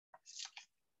well.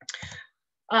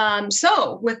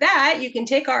 So with that, you can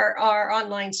take our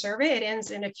online survey. It ends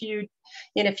in a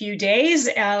few days.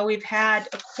 We've had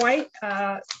quite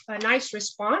a nice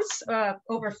response,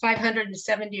 over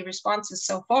 570 responses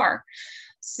so far.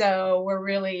 So we're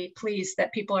really pleased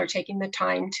that people are taking the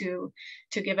time to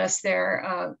give us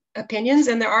their opinions.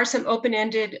 And there are some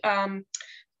open-ended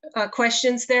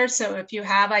questions there. So if you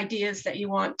have ideas that you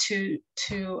want to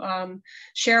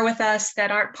share with us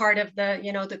that aren't part of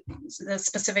the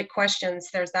specific questions,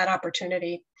 there's that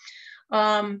opportunity.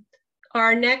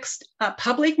 Our next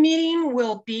public meeting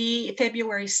will be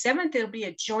February 7th. It'll be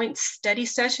a joint study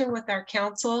session with our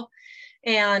council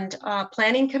and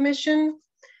Planning Commission.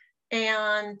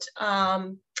 And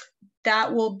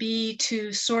that will be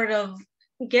to sort of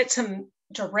get some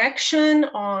direction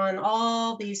on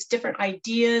all these different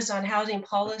ideas on housing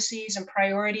policies and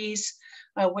priorities,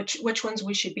 which ones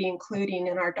we should be including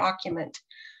in our document.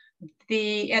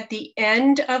 At the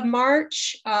end of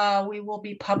March, we will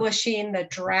be publishing the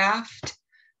draft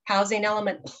housing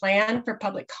element plan for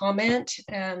public comment,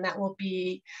 and that will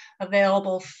be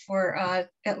available for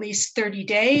at least 30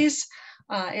 days.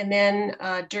 And then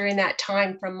during that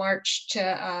time from March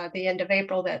to the end of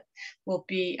April, that we'll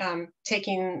be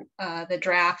taking the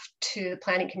draft to the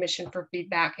Planning Commission for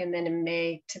feedback, and then in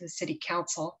May to the City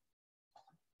Council.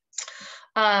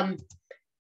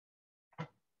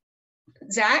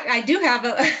 Zach, I do have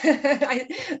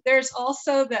there's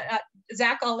also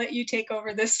Zach, I'll let you take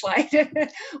over this slide.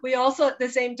 We also at the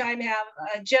same time have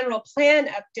a general plan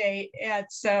update. And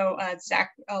so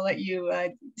Zach, I'll let you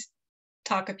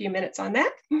talk a few minutes on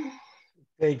that.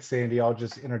 Thanks, Sandy. I'll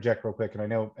just interject real quick. And I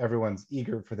know everyone's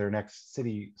eager for their next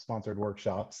city-sponsored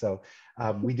workshop. So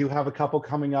we do have a couple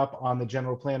coming up on the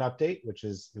general plan update, which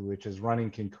is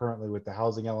running concurrently with the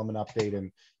housing element update.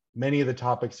 And many of the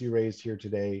topics you raised here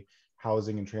today,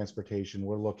 housing and transportation,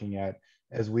 we're looking at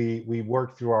as we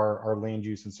work through our land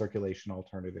use and circulation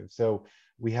alternatives. So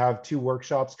we have 2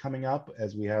 workshops coming up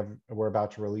as we're about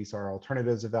to release our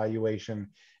alternatives evaluation,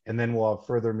 and then we'll have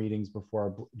further meetings before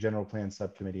our general plan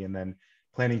subcommittee, and then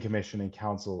Planning Commission and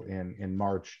Council in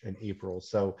March and April.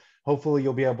 So hopefully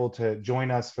you'll be able to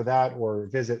join us for that, or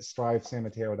visit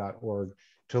strivesanmateo.org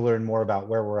to learn more about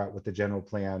where we're at with the general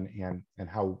plan and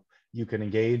how you can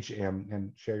engage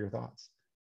and share your thoughts.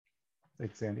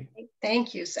 Thanks, Sandy.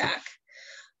 Thank you, Zach.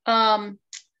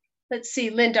 Let's see,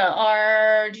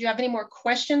 Linda, do you have any more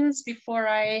questions before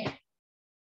I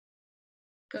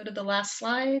go to the last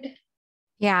slide?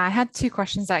 Yeah, I had 2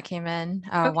 questions that came in.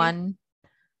 Okay.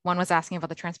 One was asking about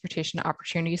the transportation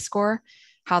opportunity score,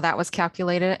 how that was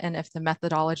calculated, and if the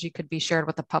methodology could be shared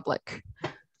with the public.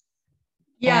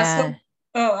 Yeah,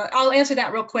 I'll answer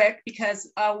that real quick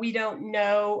because we don't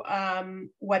know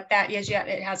what that is yet.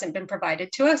 It hasn't been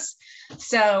provided to us.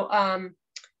 So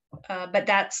but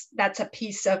that's a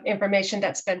piece of information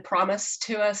that's been promised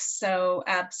to us. So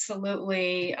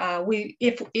absolutely,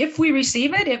 if we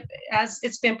receive it, as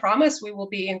it's been promised, we will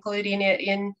be including it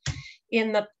in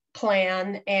the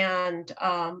plan and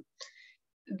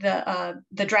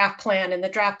the draft plan. And the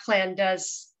draft plan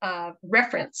does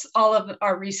reference all of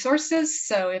our resources.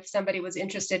 So if somebody was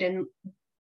interested in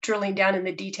drilling down in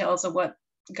the details of what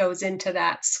goes into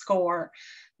that score,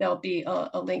 there'll be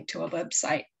a link to a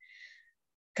website.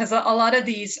 Because a lot of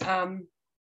these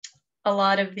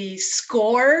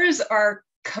scores are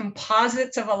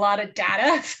composites of a lot of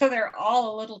data, so they're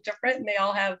all a little different, and they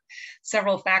all have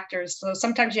several factors. So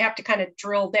sometimes you have to kind of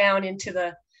drill down into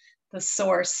the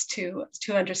source to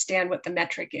understand what the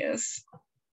metric is.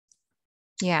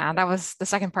 Yeah, that was the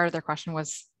second part of their question,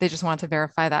 was they just wanted to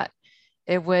verify that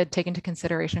it would take into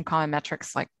consideration common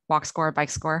metrics like walk score, bike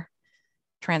score,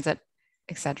 transit,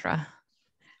 etc.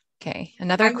 Okay,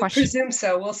 another question. I presume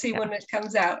so. We'll see when it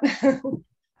comes out.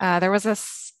 There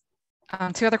was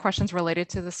two other questions related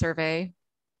to the survey.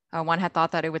 One had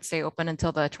thought that it would stay open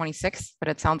until the 26th, but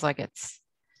it sounds like it's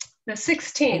the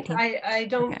 16th. I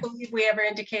don't believe we ever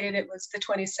indicated it was the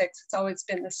 26th. It's always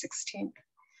been the 16th.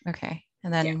 Okay,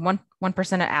 and then one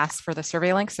person had asked for the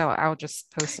survey link, so I'll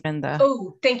just post it in the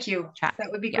Oh, thank you. Chat.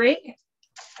 That would be great.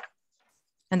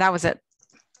 And that was it.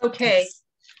 Okay. Thanks.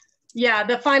 Yeah,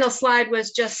 the final slide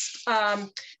was just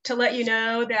to let you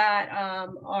know that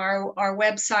our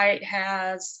website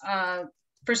has,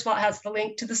 first of all, it has the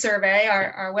link to the survey.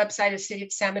 Our website is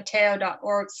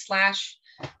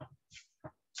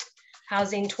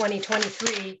cityofsanmateo.org/housing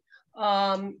 2023.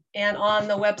 And on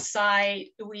the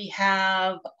website, we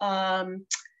have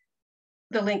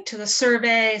the link to the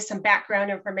survey, some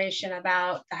background information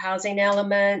about the housing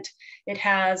element. It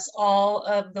has all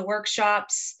of the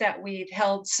workshops that we've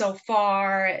held so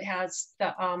far. It has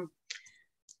the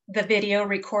video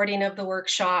recording of the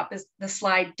workshop, the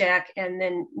slide deck, and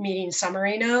then meeting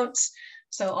summary notes.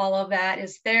 So all of that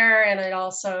is there. And it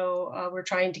also, we're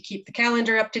trying to keep the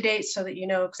calendar up to date so that you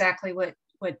know exactly what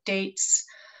dates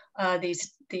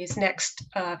these next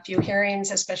few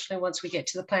hearings, especially once we get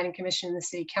to the Planning Commission and the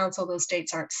City Council. Those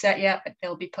dates aren't set yet, but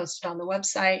they'll be posted on the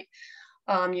website.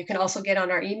 You can also get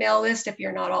on our email list if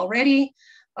you're not already,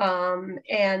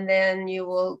 and then you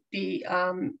will be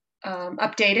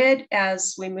updated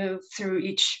as we move through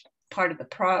each part of the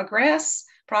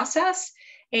process.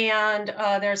 And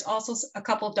there's also a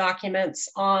couple documents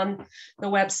on the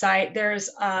website. There's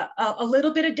a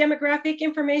little bit of demographic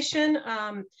information.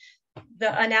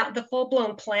 The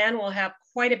full-blown plan will have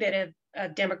quite a bit of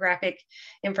demographic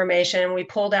information. We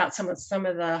pulled out some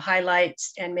of the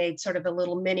highlights and made sort of a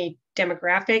little mini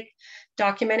demographic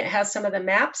document. It has some of the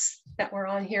maps that were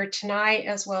on here tonight,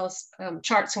 as well as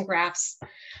charts and graphs.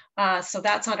 So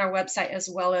that's on our website, as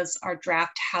well as our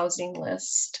draft housing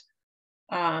list.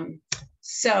 And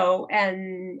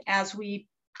as we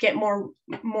get more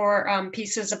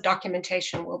pieces of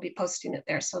documentation, we'll be posting it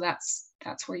there. So that's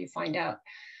where you find out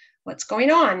what's going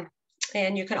on.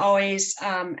 And you can always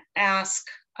ask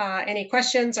any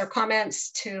questions or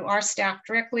comments to our staff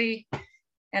directly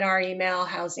at our email,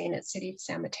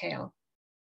 housing@cityofsanmateo.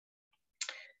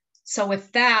 So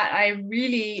with that, I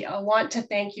really want to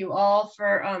thank you all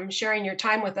for sharing your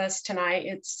time with us tonight.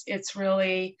 It's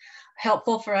really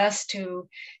helpful for us to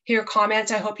hear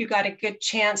comments. I hope you got a good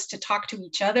chance to talk to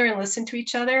each other and listen to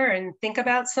each other and think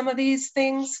about some of these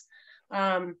things.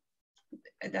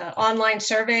 The online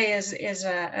survey is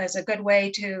a good way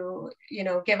to,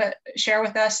 share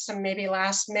with us some maybe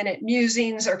last minute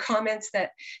musings or comments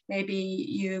that maybe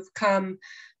you've come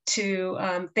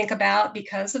to think about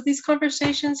because of these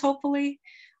conversations, hopefully.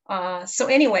 So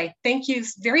anyway, thank you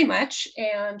very much.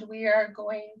 And we are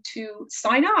going to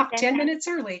sign off 10 minutes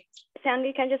early.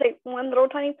 Sandy, can I just say one little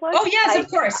tiny plug? Oh, yes, of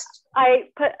course. I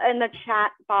put in the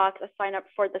chat box a sign up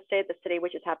for the State of the City,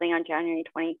 which is happening on January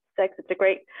 26th. It's a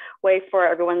great way for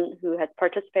everyone who has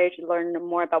participated to learn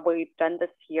more about what we've done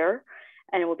this year.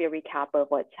 And it will be a recap of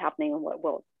what's happening and what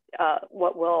will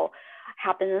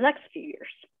happen in the next few years.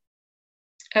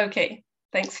 Okay,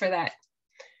 thanks for that.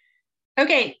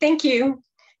 Okay, thank you.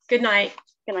 Good night.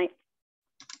 Good night.